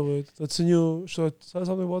explain. Bridgerweight. That's a new, should I say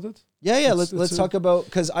something about it? Yeah, let's talk about,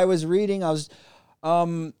 because I was reading, I'm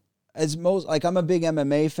a big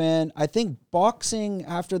MMA fan. I think boxing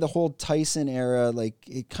after the whole Tyson era, like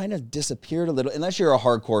it kind of disappeared a little, unless you're a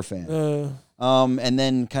hardcore fan. And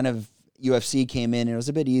then kind of UFC came in and it was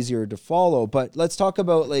a bit easier to follow. But let's talk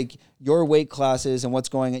about like your weight classes and what's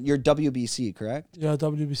going on. You're WBC, correct? Yeah,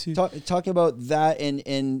 WBC. Talking about that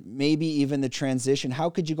and maybe even the transition.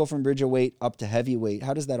 How could you go from Bridgerweight up to heavyweight?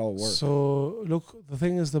 How does that all work? So look, the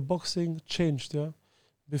thing is the boxing changed, yeah.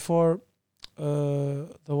 Before there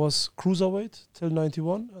was cruiserweight till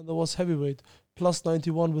 91 and there was heavyweight plus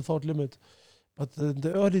 91 without limit. But in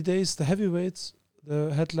the early days, the heavyweights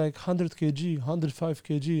they had like 100 kg, 105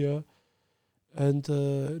 kg, yeah. And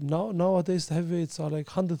nowadays the heavyweights are like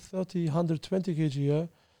 130, 120 kg, yeah.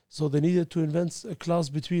 So they needed to invent a class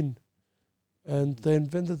between. And they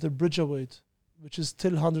invented the Bridgerweight, which is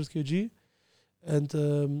still 100 kg.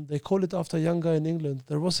 And they call it after a young guy in England.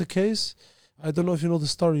 There was a case, I don't know if you know the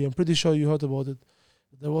story, I'm pretty sure you heard about it.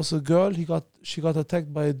 There was a girl, she got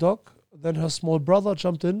attacked by a dog, then her small brother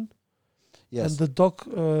jumped in. Yes. And the dog,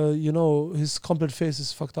 his complete face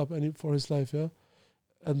is fucked up for his life, yeah.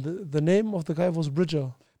 And the name of the guy was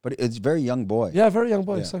Bridger. But it's a very young boy. Yeah, very young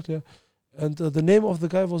boy, exactly. Yeah. And the name of the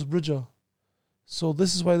guy was Bridger. So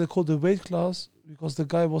this is why they called the weight class, because the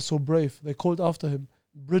guy was so brave. They called after him,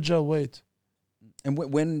 Bridgerweight. And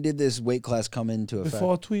when did this weight class come into effect?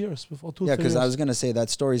 Before 2 years. Yeah, because I was going to say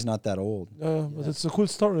that story's not that old. But it's a cool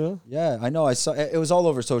story, yeah? Yeah, I know. I saw it was all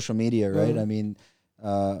over social media, right? I mean,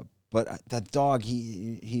 but that dog,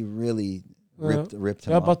 he really ripped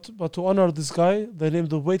him up. But to honor this guy, they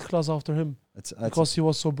named the weight class after him because he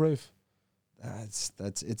was so brave. It's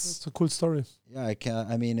a cool story. Yeah,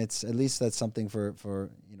 I mean, it's at least that's something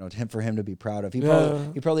for him to be proud of. He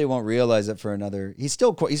probably won't realize it for another. He's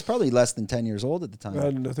probably less than 10 years old at the time.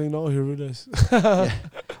 And I think now he realizes.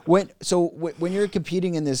 When you're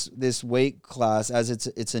competing in this weight class, as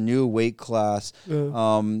it's a new weight class,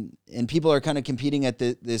 and people are kind of competing at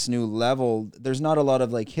this new level, there's not a lot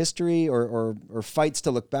of like history or fights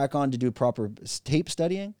to look back on to do proper tape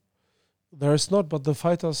studying. There is not, but the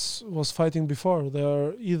fighters was fighting before. They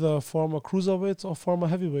are either former cruiserweights or former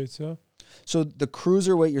heavyweights, yeah. So the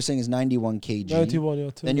cruiserweight you're saying is 91 kg. 91, yeah.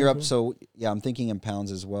 Then you're up, so yeah, I'm thinking in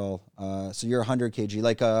pounds as well. So you're 100 kg,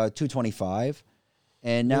 like 225.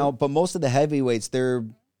 And now, but most of the heavyweights, they're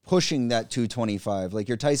pushing that 225. Like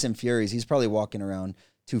your Tyson Furies, he's probably walking around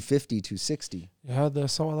 250, 260. Yeah,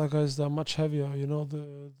 there's some other guys that are much heavier.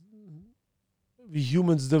 We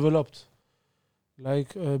humans developed.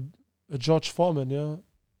 Like George Foreman, yeah.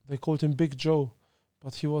 They called him Big Joe,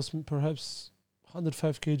 but he was perhaps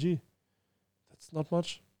 105 kg. That's not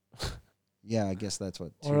much. Yeah, I guess that's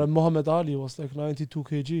what. Or Muhammad Ali was like 92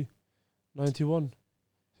 kg, 91.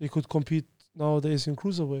 He could compete nowadays in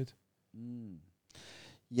cruiserweight.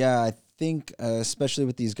 Yeah, I think especially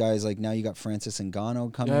with these guys, like now you got Francis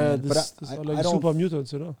Ngannou coming in. But I don't, super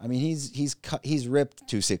mutants, I mean, he's ripped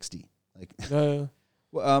 260. Like. Yeah.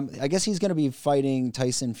 Well, I guess he's going to be fighting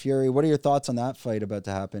Tyson Fury. What are your thoughts on that fight about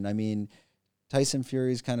to happen? I mean, Tyson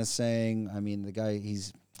Fury's kind of saying, I mean, the guy,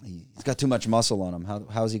 he's got too much muscle on him.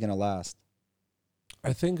 How's he going to last?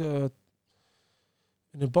 I think in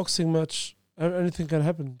a boxing match, anything can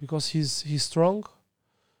happen because he's strong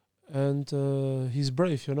and he's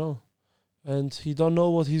brave, and he don't know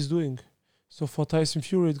what he's doing. So for Tyson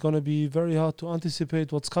Fury, it's going to be very hard to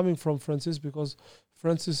anticipate what's coming from Francis because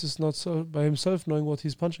Francis is not so by himself knowing what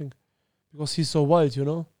he's punching, because he's so wild, you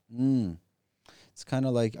know. It's kind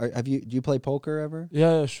of like, do you play poker ever?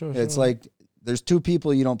 Yeah, sure. It's like there's two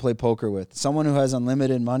people you don't play poker with: someone who has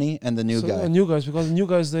unlimited money and the new guy. And new guys, because the new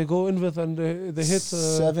guys they go in with and they hit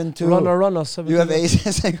 7-2 runner 7. You have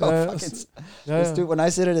aces. I go, yeah. When I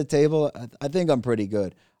sit at a table, I think I'm pretty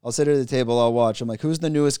good. I'll sit at the table, I'll watch. I'm like, who's the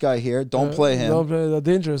newest guy here? Don't play him. Don't play, they're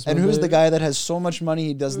dangerous. And who's the guy that has so much money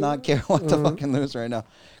he does not care what to fucking lose right now?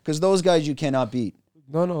 Because those guys you cannot beat.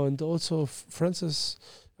 No, and also Francis.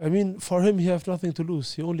 I mean, for him, he have nothing to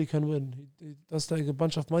lose. He only can win. He does like a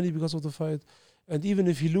bunch of money because of the fight. And even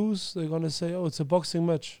if he lose, they're going to say, oh, it's a boxing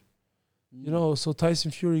match. You know, so Tyson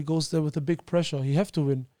Fury goes there with a big pressure. He have to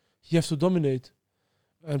win. He have to dominate.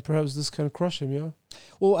 And perhaps this can crush him, yeah?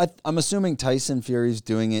 Well, I'm assuming Tyson Fury's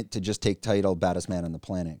doing it to just take title baddest man on the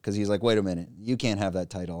planet. Because he's like, wait a minute, you can't have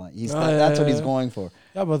that title. That's what he's going for.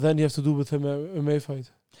 Yeah, but then you have to do with him a MMA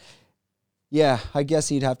fight. Yeah, I guess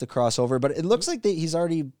he'd have to cross over. But it looks like he's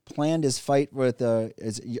already planned his fight with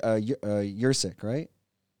Usyk, right?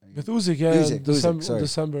 With Usyk, yeah,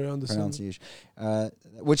 Pronunciation.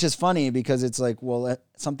 Which is funny because it's like, well,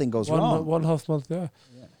 something goes wrong. 1.5 month, yeah.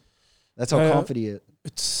 That's how confident.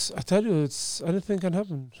 I tell you, anything can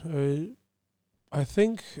happen. I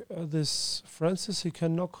think this Francis, he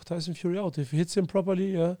can knock Tyson Fury out if he hits him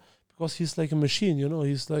properly. Yeah, because he's like a machine. You know,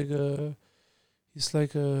 he's like a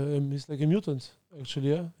mutant. Actually,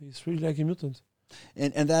 yeah, he's really like a mutant.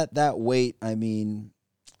 And that weight, I mean,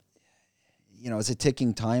 you know, it's a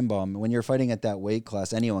ticking time bomb. When you're fighting at that weight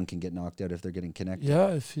class, anyone can get knocked out if they're getting connected.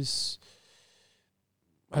 Yeah,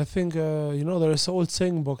 I think you know, there is an old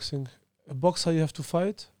saying in boxing: a boxer you have to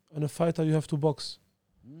fight, and a fighter you have to box.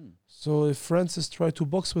 So if Francis try to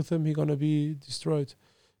box with him, he's gonna be destroyed.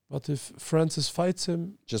 But if Francis fights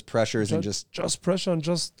him, just pressures and just pressure and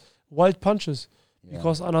just wild punches,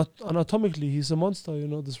 because anatomically he's a monster. You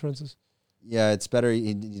know, this Francis. Yeah, it's better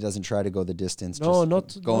he doesn't try to go the distance. No,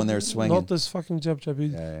 just go in there swinging. Not this fucking jab.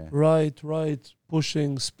 Right,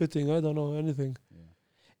 pushing, spitting. I don't know anything. Yeah.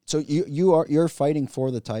 So you're fighting for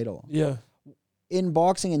the title. Yeah. In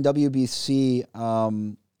boxing and WBC,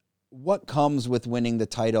 what comes with winning the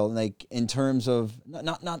title? Like in terms of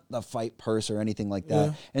not the fight purse or anything like that.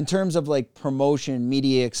 Yeah. In terms of like promotion,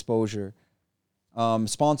 media exposure,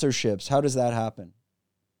 sponsorships. How does that happen?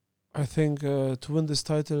 I think to win this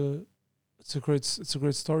title, it's a great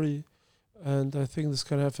story, and I think this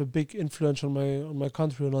can have a big influence on my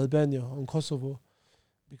country, on Albania, on Kosovo,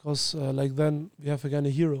 because like then we have again a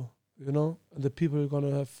hero, you know, and the people are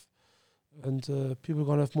gonna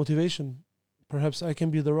have motivation. Perhaps I can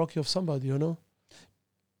be the Rocky of somebody, you know.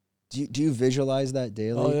 Do you visualize that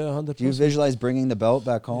daily? Oh yeah, 100%. Do you visualize bringing the belt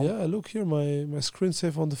back home? Yeah, look here, my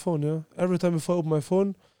screensaver on the phone. Yeah, every time if I open my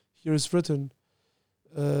phone, here is written.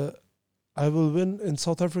 I will win in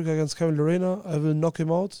South Africa against Kevin Lorena. I will knock him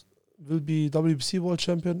out. Will be WBC world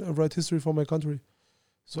champion and write history for my country.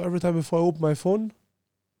 So every time before I open my phone,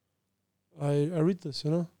 I read this,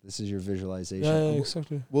 you know. This is your visualization. Yeah,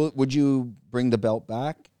 exactly. Would you bring the belt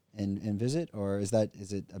back and visit, or is it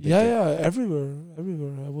a bit everywhere. I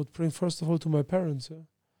would bring first of all to my parents, to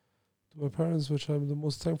my parents, which I'm the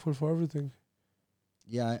most thankful for everything.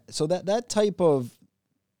 Yeah, so that type of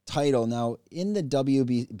title now in the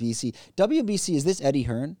WBC, is this Eddie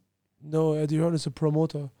Hearn? No, Eddie Hearn is a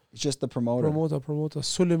promoter. It's just the promoter. Promoter.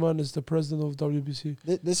 Suleiman is the president of WBC.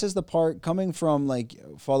 This is the part coming from like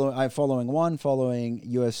following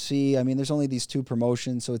UFC. I mean, there's only these two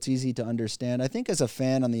promotions, so it's easy to understand. I think as a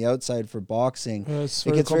fan on the outside for boxing, it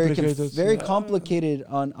gets complicated. very complicated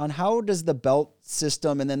on how does the belt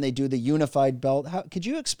system, and then they do the unified belt. Could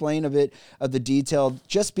you explain a bit of the detail?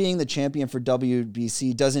 Just being the champion for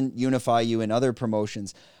WBC doesn't unify you in other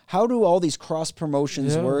promotions. How do all these cross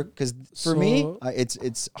promotions work? Because for me,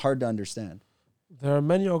 it's hard to understand. There are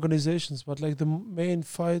many organizations, but like the main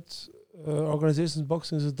fight organizations in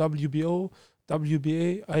boxing is the WBO,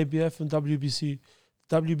 WBA, IBF, and WBC.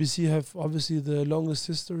 WBC have obviously the longest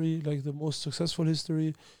history, like the most successful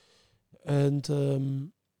history, and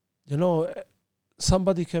you know,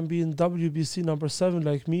 somebody can be in WBC number 7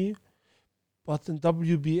 like me, but in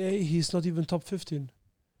WBA he's not even top 15.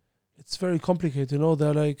 It's very complicated, you know.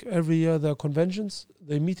 They're like every year there are conventions,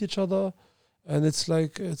 they meet each other, and it's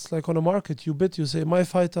like on a market. You bid, you say my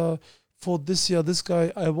fighter fought this year, this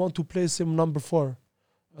guy, I want to place him number 4,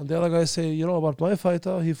 and the other guy say, you know, about my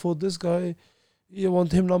fighter, he fought this guy, you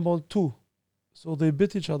want him number 2. So they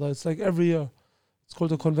bid each other. It's like every year. It's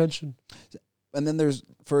called a convention. And then there's,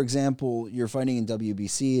 for example, you're fighting in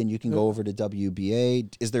WBC and you can go over to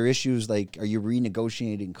WBA. Is there issues like, are you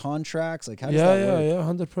renegotiating contracts? Like, how does that work? Yeah,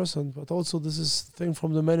 100%. But also, this is the thing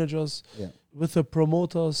from the managers with the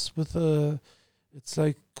promoters, with the. It's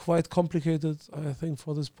like quite complicated. I think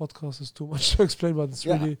for this podcast is too much to explain, but it's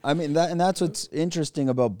really. I mean that's what's interesting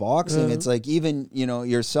about boxing. It's like even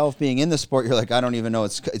yourself being in the sport, you're like, I don't even know.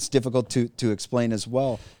 It's difficult to explain as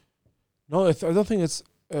well. No, I don't think it's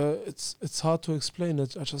hard to explain. I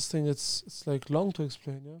just think it's like long to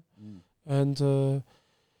explain. And you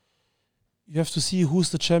have to see who's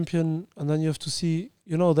the champion, and then you have to see.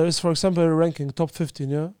 There is, for example, a ranking top 15.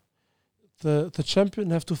 Yeah, the champion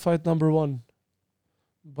have to fight number 1.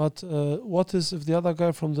 But what is if the other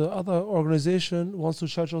guy from the other organization wants to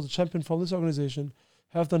challenge the champion from this organization?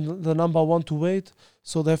 Have the number 1 to wait,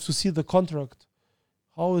 so they have to see the contract.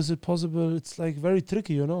 How is it possible? It's like very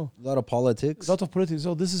tricky, A lot of politics. A lot of politics.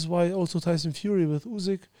 So this is why also Tyson Fury with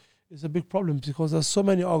Usyk is a big problem, because there's so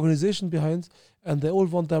many organizations behind, and they all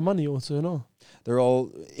want their money also, They're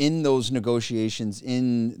all in those negotiations,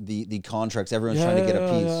 in the contracts. Everyone's trying to get a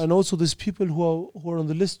piece. Yeah. And also these people who are on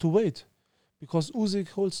the list to wait. Because Usyk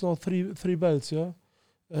holds now three belts,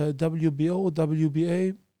 WBO,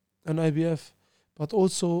 WBA, and IBF. But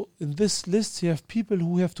also in this list, you have people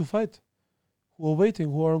who have to fight, who are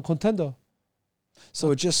waiting, who are on Contender.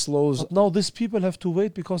 So it just slows. But now these people have to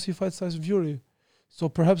wait because he fights Tyson Fury. So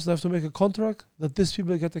perhaps they have to make a contract that these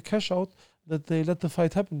people get the cash out, that they let the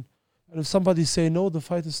fight happen. And if somebody say no, the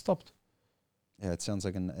fight is stopped. Yeah, it sounds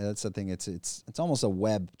like that's the thing. It's almost a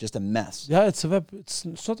web, just a mess. Yeah, it's a web. It's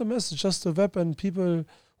not a mess. It's just a web, and people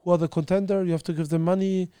who are the contender, you have to give them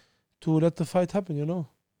money to let the fight happen.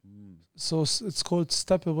 So it's called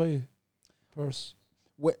step away purse.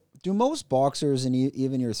 Do most boxers and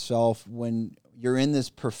even yourself, when you're in this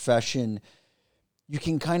profession, you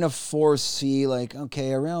can kind of foresee like,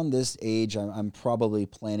 okay, around this age, I'm probably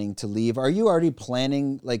planning to leave. Are you already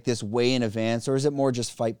planning like this way in advance, or is it more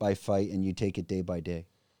just fight by fight and you take it day by day?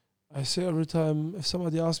 I say every time, if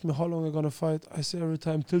somebody asks me how long I'm going to fight, I say every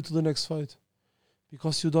time till to the next fight.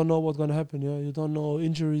 Because you don't know what's going to happen, You don't know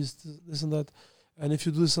injuries, this and that. And if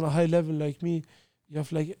you do this on a high level like me, you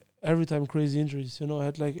have like every time crazy injuries. I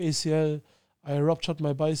had like ACL, I ruptured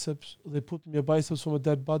my biceps. They put me a biceps from a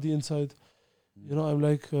dead body inside. I'm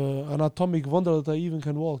like an atomic wonder that I even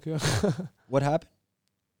can walk. What happened?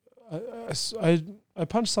 I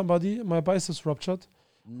punched somebody, my biceps ruptured.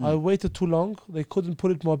 I waited too long. They couldn't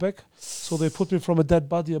put it more back, so they put me from a dead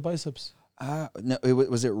body a biceps. No,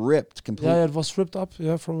 was it ripped completely? Yeah, it was ripped up.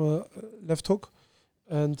 From a left hook,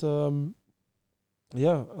 and and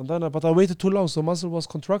then but I waited too long, so muscle was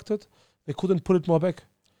contracted. They couldn't put it more back.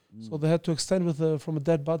 So they had to extend from a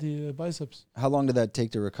dead body biceps. How long did that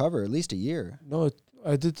take to recover? At least a year. No,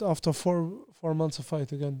 I did after 4 months of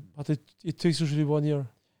fight again. But it takes usually 1 year.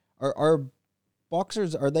 Are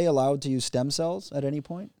boxers, are they allowed to use stem cells at any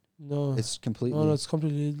point? No. It's completely... No, it's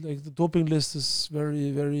completely... Like the doping list is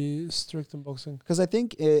very, very strict in boxing. Because I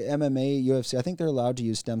think MMA, UFC, I think they're allowed to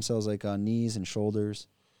use stem cells like on knees and shoulders.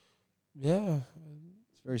 Yeah.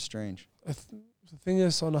 It's very strange. The thing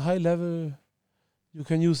is, on a high level... You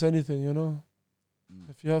can use anything,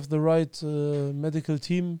 If you have the right medical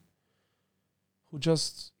team who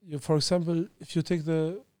for example, if you take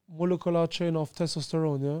the molecular chain of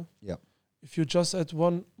testosterone, Yeah. If you just add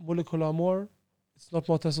 1 molecular more, it's not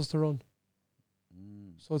more testosterone.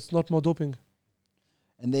 So it's not more doping.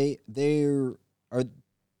 And is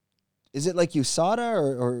it like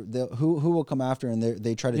USADA or who will come after and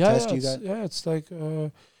they try to test you guys? Yeah, it's like...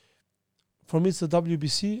 For me, it's the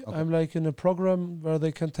WBC. Okay. I'm like in a program where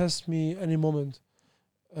they can test me any moment.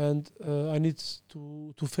 And I need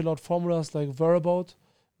to fill out formulas like whereabout,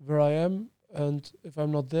 where I am. And if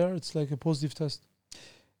I'm not there, it's like a positive test.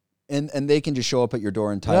 And they can just show up at your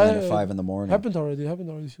door in Thailand at 5 in the morning. Happened already a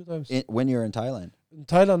few times. When you're in Thailand? In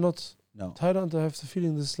Thailand, not. No. Thailand, I have the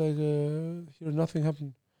feeling this like here nothing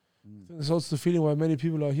happened. I think it's also the feeling why many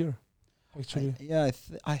people are here, actually.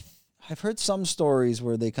 I've heard some stories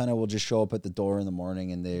where they kind of will just show up at the door in the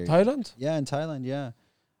morning and they're... Thailand? Yeah, in Thailand, yeah.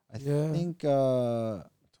 I think... Who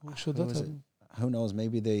knows?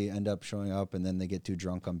 Maybe they end up showing up and then they get too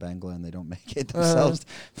drunk on Bangla and they don't make it themselves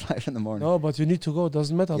 5 in the morning. No, but you need to go. It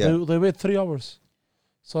doesn't matter. Yeah. They wait 3 hours.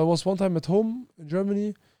 So I was one time at home in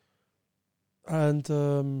Germany and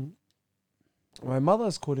my mother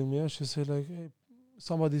is calling me. She said like, hey,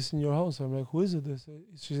 somebody's in your house. I'm like, who is it?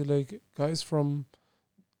 She said like, guys from...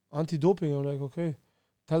 anti-doping. I'm like, okay.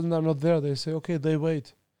 Tell them I'm not there. They say, okay, they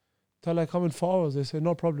wait. Till I come in 4 hours. They say,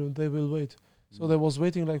 no problem, they will wait. So they was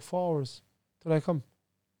waiting like 4 hours till I come.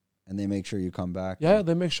 And they make sure you come back. Yeah,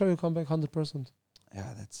 they make sure you come back 100%.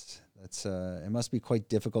 Yeah, that's it must be quite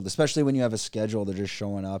difficult, especially when you have a schedule. They're just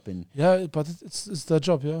showing up and yeah, but it's their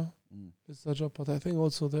job. Yeah, it's their job. But I think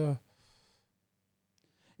also they're.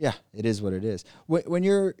 Yeah, it is what it is. When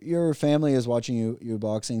your family is watching you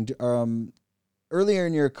boxing, earlier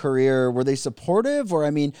in your career, were they supportive? Or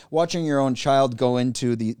I mean, watching your own child go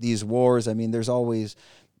into these wars, I mean, there's always,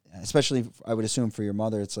 especially I would assume for your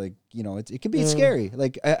mother, it's like, you know, it can be scary.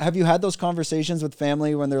 Like, have you had those conversations with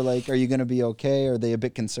family when they're like, are you going to be okay? Are they a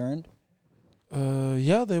bit concerned?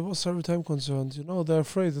 Yeah, they was every time concerned. You know, they're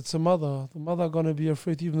afraid. It's a mother. The mother gonna be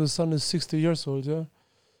afraid. Even the son is 60 years old. Yeah,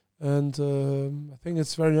 and I think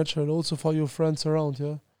it's very natural also for your friends around.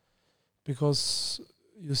 Yeah, because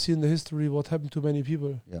you see in the history what happened to many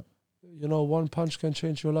people. Yeah, you know, one punch can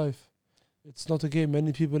change your life. It's not a game.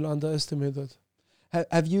 Many people underestimate that.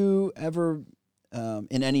 Have you ever,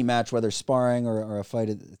 in any match, whether sparring or a fight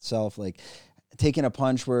itself, like taken a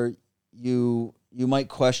punch where you might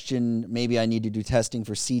question, maybe I need to do testing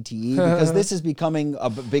for CTE? Because this is becoming a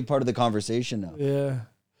big part of the conversation now. Yeah.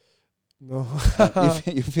 No.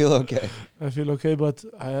 You feel okay? I feel okay, but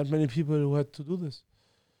I had many people who had to do this.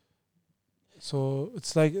 So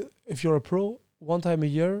it's like if you're a pro, one time a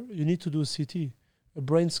year, you need to do a CT, a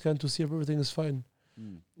brain scan to see if everything is fine.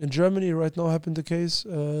 In Germany right now happened the case,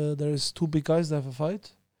 there is two big guys that have a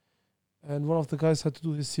fight. And one of the guys had to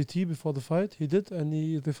do his CT before the fight. He did,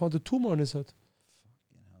 and they found a tumor in his head.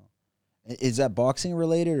 Is that boxing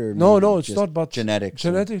related or no? It's not, but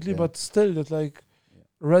genetically, but still, it's like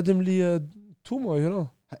randomly a tumor. You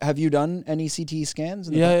know. Have you done any CT scans?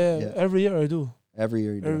 Yeah. Every year I do. Every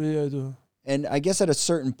year you do. Every year I do. And I guess at a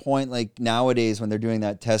certain point, like nowadays, when they're doing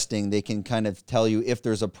that testing, they can kind of tell you if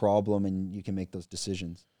there's a problem, and you can make those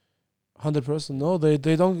decisions. 100%. No, they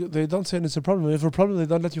don't say it's a problem. If a problem, they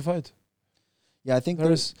don't let you fight. Yeah, I think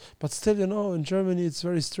there is, but still, you know, in Germany it's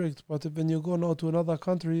very strict. But when you go now to another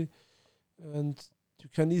country, and you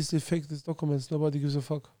can easily fake these documents, nobody gives a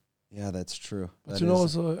fuck. Yeah, that's true. But you know,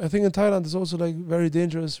 also, I think in Thailand it's also like very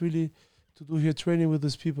dangerous, really, to do here training with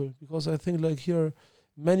these people, because I think like here,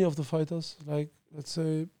 many of the fighters, like let's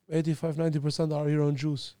say 85-90% are here on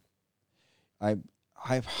Jews.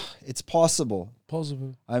 It's possible.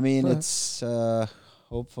 Possible. I mean, it's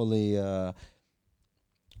hopefully.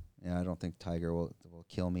 Yeah, I don't think Tiger will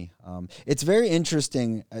kill me. It's very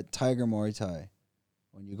interesting at Tiger Muay Thai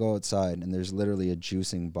when you go outside and there's literally a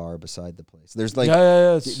juicing bar beside the place. There's like,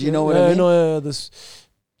 do you know what I mean? Yeah,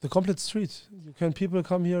 the complete street. People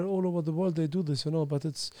come here all over the world. They do this, you know. But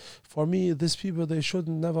it's for me, these people, they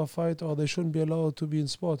shouldn't never fight, or they shouldn't be allowed to be in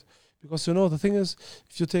sport, because you know the thing is,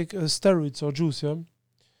 if you take steroids or juice, yeah.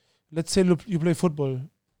 Let's say you play football.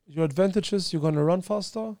 Your advantage is you're gonna run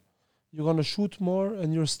faster. You're going to shoot more,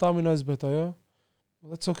 and your stamina is better, yeah? Well,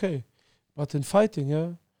 that's okay. But in fighting, yeah,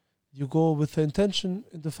 you go with the intention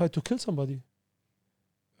in the fight to kill somebody.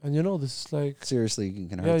 And you know, this is like... Seriously, you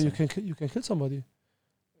can hurt someone. You can kill somebody.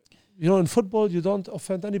 You know, in football, you don't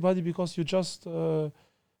offend anybody because you just do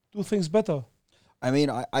things better. I mean,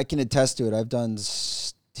 I can attest to it. I've done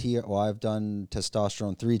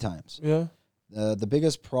testosterone 3 times. Yeah. The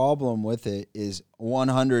biggest problem with it is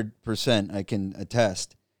 100%, I can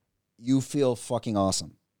attest, you feel fucking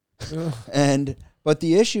awesome. But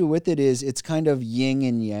the issue with it is it's kind of yin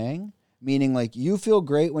and yang, meaning like you feel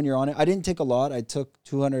great when you're on it. I didn't take a lot. I took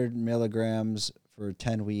 200 milligrams for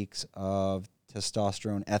 10 weeks of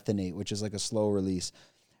testosterone ethynate, which is like a slow release.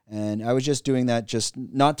 And I was just doing that just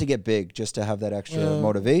not to get big, just to have that extra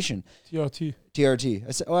motivation. TRT.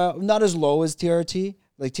 I said, well, not as low as TRT.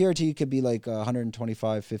 Like TRT could be like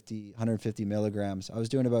 150 milligrams. I was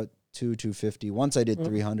doing about 250. Once I did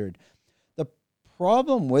 300. The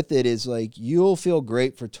problem with it is like you'll feel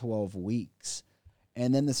great for 12 weeks.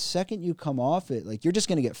 And then the second you come off it, like you're just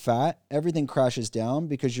going to get fat. Everything crashes down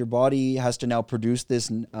because your body has to now produce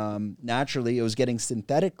this naturally. It was getting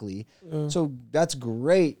synthetically. So that's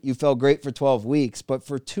great. You felt great for 12 weeks. But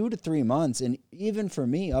for 2 to 3 months, and even for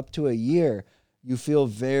me, up to a year, you feel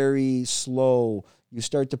very slow. You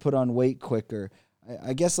start to put on weight quicker.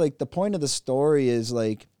 I guess like the point of the story is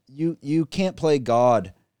like you can't play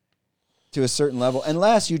God to a certain level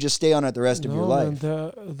unless you just stay on it the rest of your life. And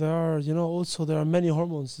there are, you know, also there are many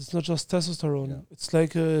hormones. It's not just testosterone. Yeah. It's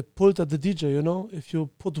like a pulled at the DJ, you know. If you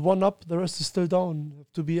put one up, the rest is still down. You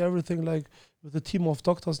have to be everything like with a team of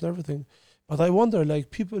doctors and everything. But I wonder,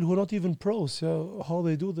 like people who are not even pros, yeah, how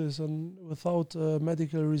they do this and without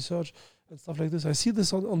medical research and stuff like this. I see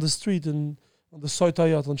this on the street on the Soi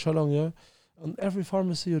Tayat on Chalong, yeah. On every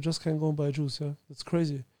pharmacy, you just can go and buy juice, yeah. That's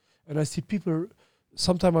crazy. And I see people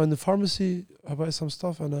sometimes I'm in the pharmacy, I buy some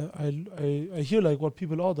stuff, and I hear like what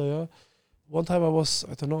people order. Yeah. One time I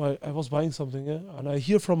was buying something, yeah, and I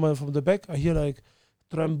hear from the back, I hear like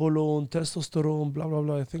Trembolone, testosterone, blah blah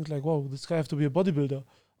blah. I think like, wow, this guy have to be a bodybuilder.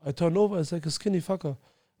 I turn over, it's like a skinny fucker.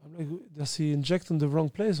 I'm like, does he inject in the wrong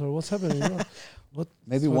place or what's happening? You know? What?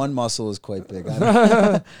 Maybe one muscle is quite big. I don't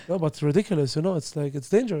know. No, but it's ridiculous. You know, it's like it's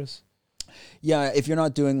dangerous. Yeah, if you're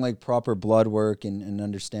not doing like proper blood work and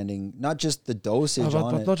understanding not just the dosage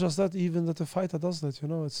on but it. not just that, even that the fighter does that. You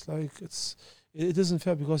know, it's like it isn't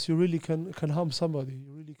fair because you really can harm somebody.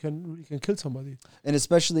 You really can kill somebody. And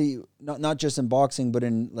especially not just in boxing, but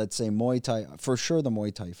in, let's say, Muay Thai. For sure, the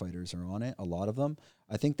Muay Thai fighters are on it. A lot of them.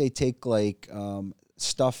 I think they take like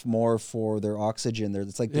stuff more for their oxygen.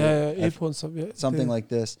 It's like something like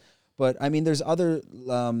this. But I mean, there's other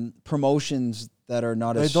promotions that are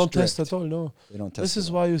not as strict. They don't test at all. No, they don't test. This is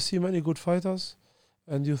why you see many good fighters,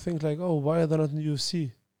 and you think like, oh, why are they not in the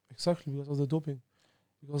UFC? Exactly because of the doping.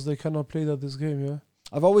 Because they cannot play this game, yeah.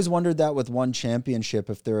 I've always wondered that with one championship,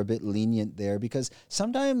 if they're a bit lenient there, because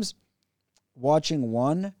sometimes watching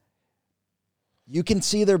one, you can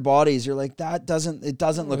see their bodies. You're like, it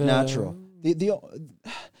doesn't look natural. The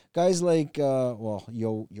guys like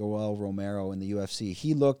Yoel Romero in the UFC,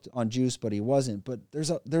 he looked on juice, but he wasn't. But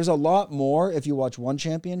there's a lot more if you watch one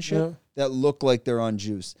championship that look like they're on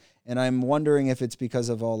juice. And I'm wondering if it's because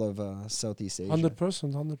of all of Southeast Asia.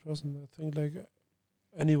 100%. I think like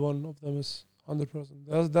any one of them is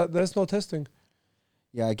 100%. There's no testing.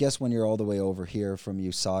 Yeah, I guess when you're all the way over here from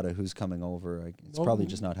USADA, who's coming over, it's probably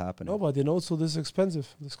just not happening. Nobody knows, so this is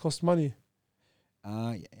expensive. This costs money.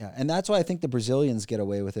 Yeah, and that's why I think the Brazilians get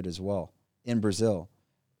away with it as well in Brazil,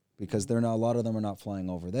 because a lot of them are not flying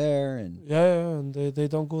over there, and and they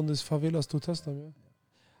don't go in these favelas to test them.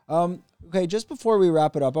 Yeah. Okay, just before we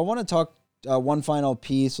wrap it up, I want to talk one final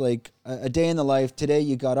piece, like a day in the life. Today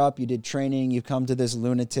you got up, you did training, you come to this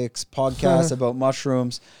lunatics podcast about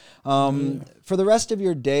mushrooms. For the rest of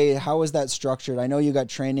your day, how is that structured? I know you got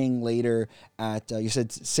training later at, you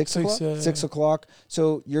said 6 o'clock? 6 o'clock.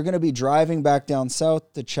 So you're going to be driving back down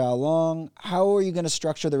south to Chalong. How are you going to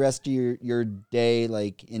structure the rest of your day,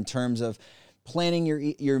 like in terms of planning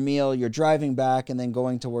your meal, you're driving back and then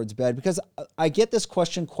going towards bed? Because I get this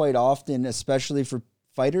question quite often, especially for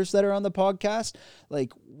fighters that are on the podcast.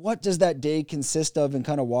 Like, what does that day consist of, and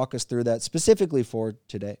kind of walk us through that specifically for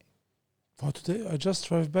today? For today, I just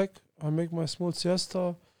drive back. I make my small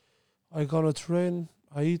siesta. I gonna train.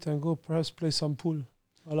 I eat and go perhaps play some pool.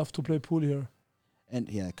 I love to play pool here. And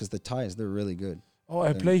yeah, because the Thais, they're really good. Oh,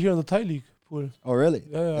 I play here in the Thai league pool. Oh, really?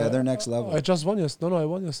 Yeah, they're next level. I just won yesterday. No, I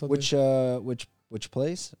won yesterday. Which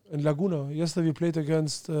place? In Laguna. Yesterday we played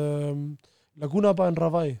against Laguna Bar in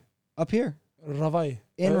Ravai. Up here? Ravai.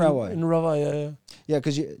 In Ravai? In Ravai, yeah. Yeah,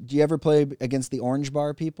 because do you ever play against the Orange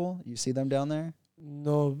Bar people? You see them down there?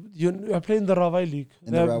 No, I play in the Ravai league.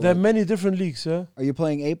 There are many different leagues, yeah. Are you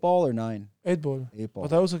playing 8 ball or 9? 8 ball. 8 ball.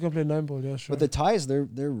 But I also can play 9 ball, yeah, sure. But the Thais, they're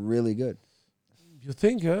really good. You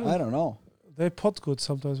think, yeah? I don't know. They pot good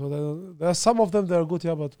sometimes, but there are some of them that are good,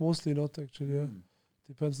 yeah, but mostly not actually, yeah.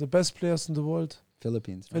 Depends. The best players in the world.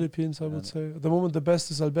 Philippines, I would say. At the moment, the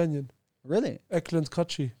best is Albanian. Really? Eklund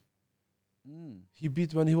Kachi. He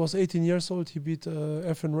beat, when he was 18 years old, he beat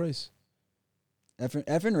Efren Reyes.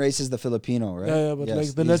 Efren Reyes is the Filipino, right? Yeah, but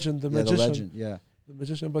like the legend, the magician. The legend, yeah. The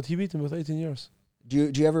magician, but he beat him with 18 years.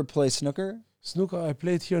 Do you ever play snooker? Snooker, I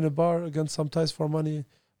played here in a bar against some Thais for money.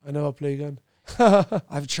 I never play again.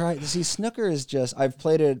 I've tried. See, snooker is just, I've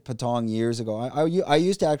played it at Patong years ago. I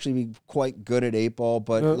used to actually be quite good at 8 ball,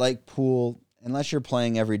 but like pool, unless you're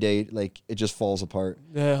playing every day, like it just falls apart.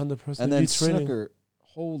 Yeah, 100%. And then snooker,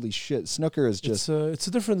 holy shit, snooker is just... It's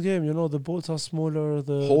a different game, you know, the balls are smaller,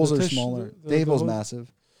 the holes are smaller, the table's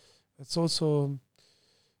massive. It's also,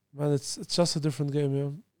 man, it's just a different game, yeah.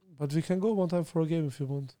 But we can go one time for a game if you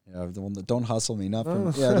want. Yeah, the one that don't hustle me.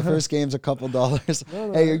 The first game's a couple $.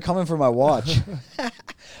 No. Hey, you're coming for my watch.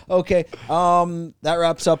 Okay, that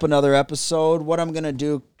wraps up another episode. What I'm going to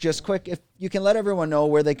do, just quick, if you can let everyone know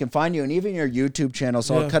where they can find you and even your YouTube channel.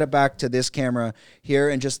 So I'll cut it back to this camera here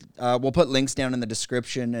and just we'll put links down in the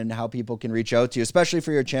description and how people can reach out to you, especially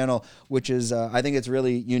for your channel, which is, I think it's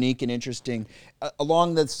really unique and interesting.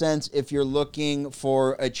 Along the sense, if you're looking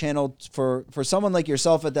for a channel for someone like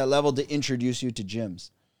yourself at that level to introduce you to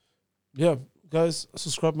gyms. Yeah, guys,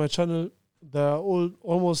 subscribe my channel. They're all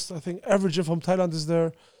almost, I think, every gym from Thailand is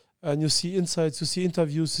there. And you see insights, you see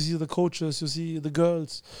interviews, you see the coaches, you see the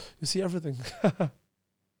girls, you see everything.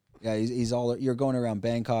 Yeah, he's all. You're going around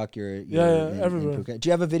Bangkok. You're everywhere. In Phuket. Do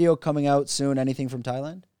you have a video coming out soon? Anything from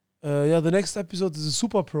Thailand? The next episode is a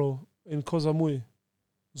Super Pro in Koh Samui.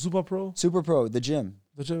 Super Pro. Super Pro, the gym.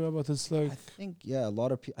 The gym, but it's like I think a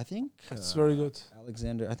lot of people. I think it's very good.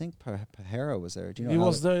 Alexander. I think Pajera was there. Do you know? He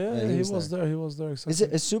was there. Yeah, he was there. He was there. Exactly. Is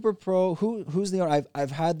it a Super Pro? Who's the owner?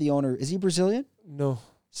 I've had the owner. Is he Brazilian? No.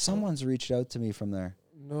 Someone's reached out to me from there.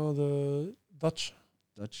 No, the Dutch.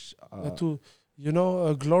 Dutch. Too. You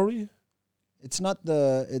know, Glory. It's not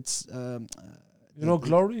the. It's. You know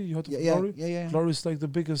Glory? You heard of Glory? Yeah. Glory is like the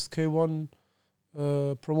biggest K1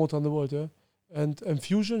 promoter in the world, yeah? And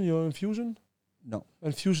Infusion, you know Infusion? No.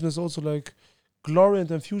 Infusion is also like, Glory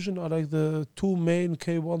and Infusion are like the two main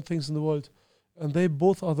K1 things in the world. And they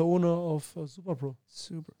both are the owner of Super Pro.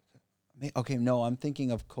 Super. Okay, no, I'm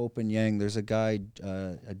thinking of Copenhagen. There's a guy,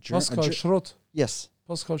 Pascal Schrott. Yes.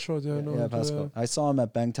 Pascal Schrott, yeah, I know. Yeah, Pascal. I saw him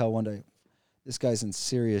at Bangtao one day. This guy's in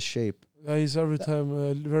serious shape. Yeah, he's every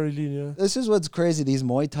time very lean, yeah. This is what's crazy. These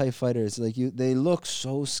Muay Thai fighters, like they look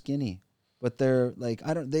so skinny, but they're like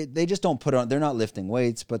they just don't put on. They're not lifting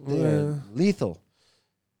weights, but they're lethal.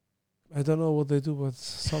 I don't know what they do, but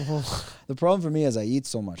somehow. The problem for me is I eat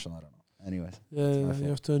so much, so I don't know. Anyways. Yeah, you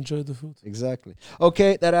have to enjoy the food. Exactly.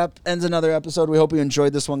 Okay, that ends another episode. We hope you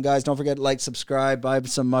enjoyed this one, guys. Don't forget to like, subscribe, buy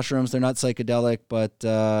some mushrooms. They're not psychedelic, but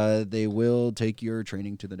they will take your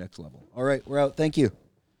training to the next level. All right, we're out. Thank you.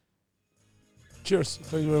 Cheers.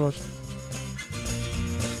 Thank you very much.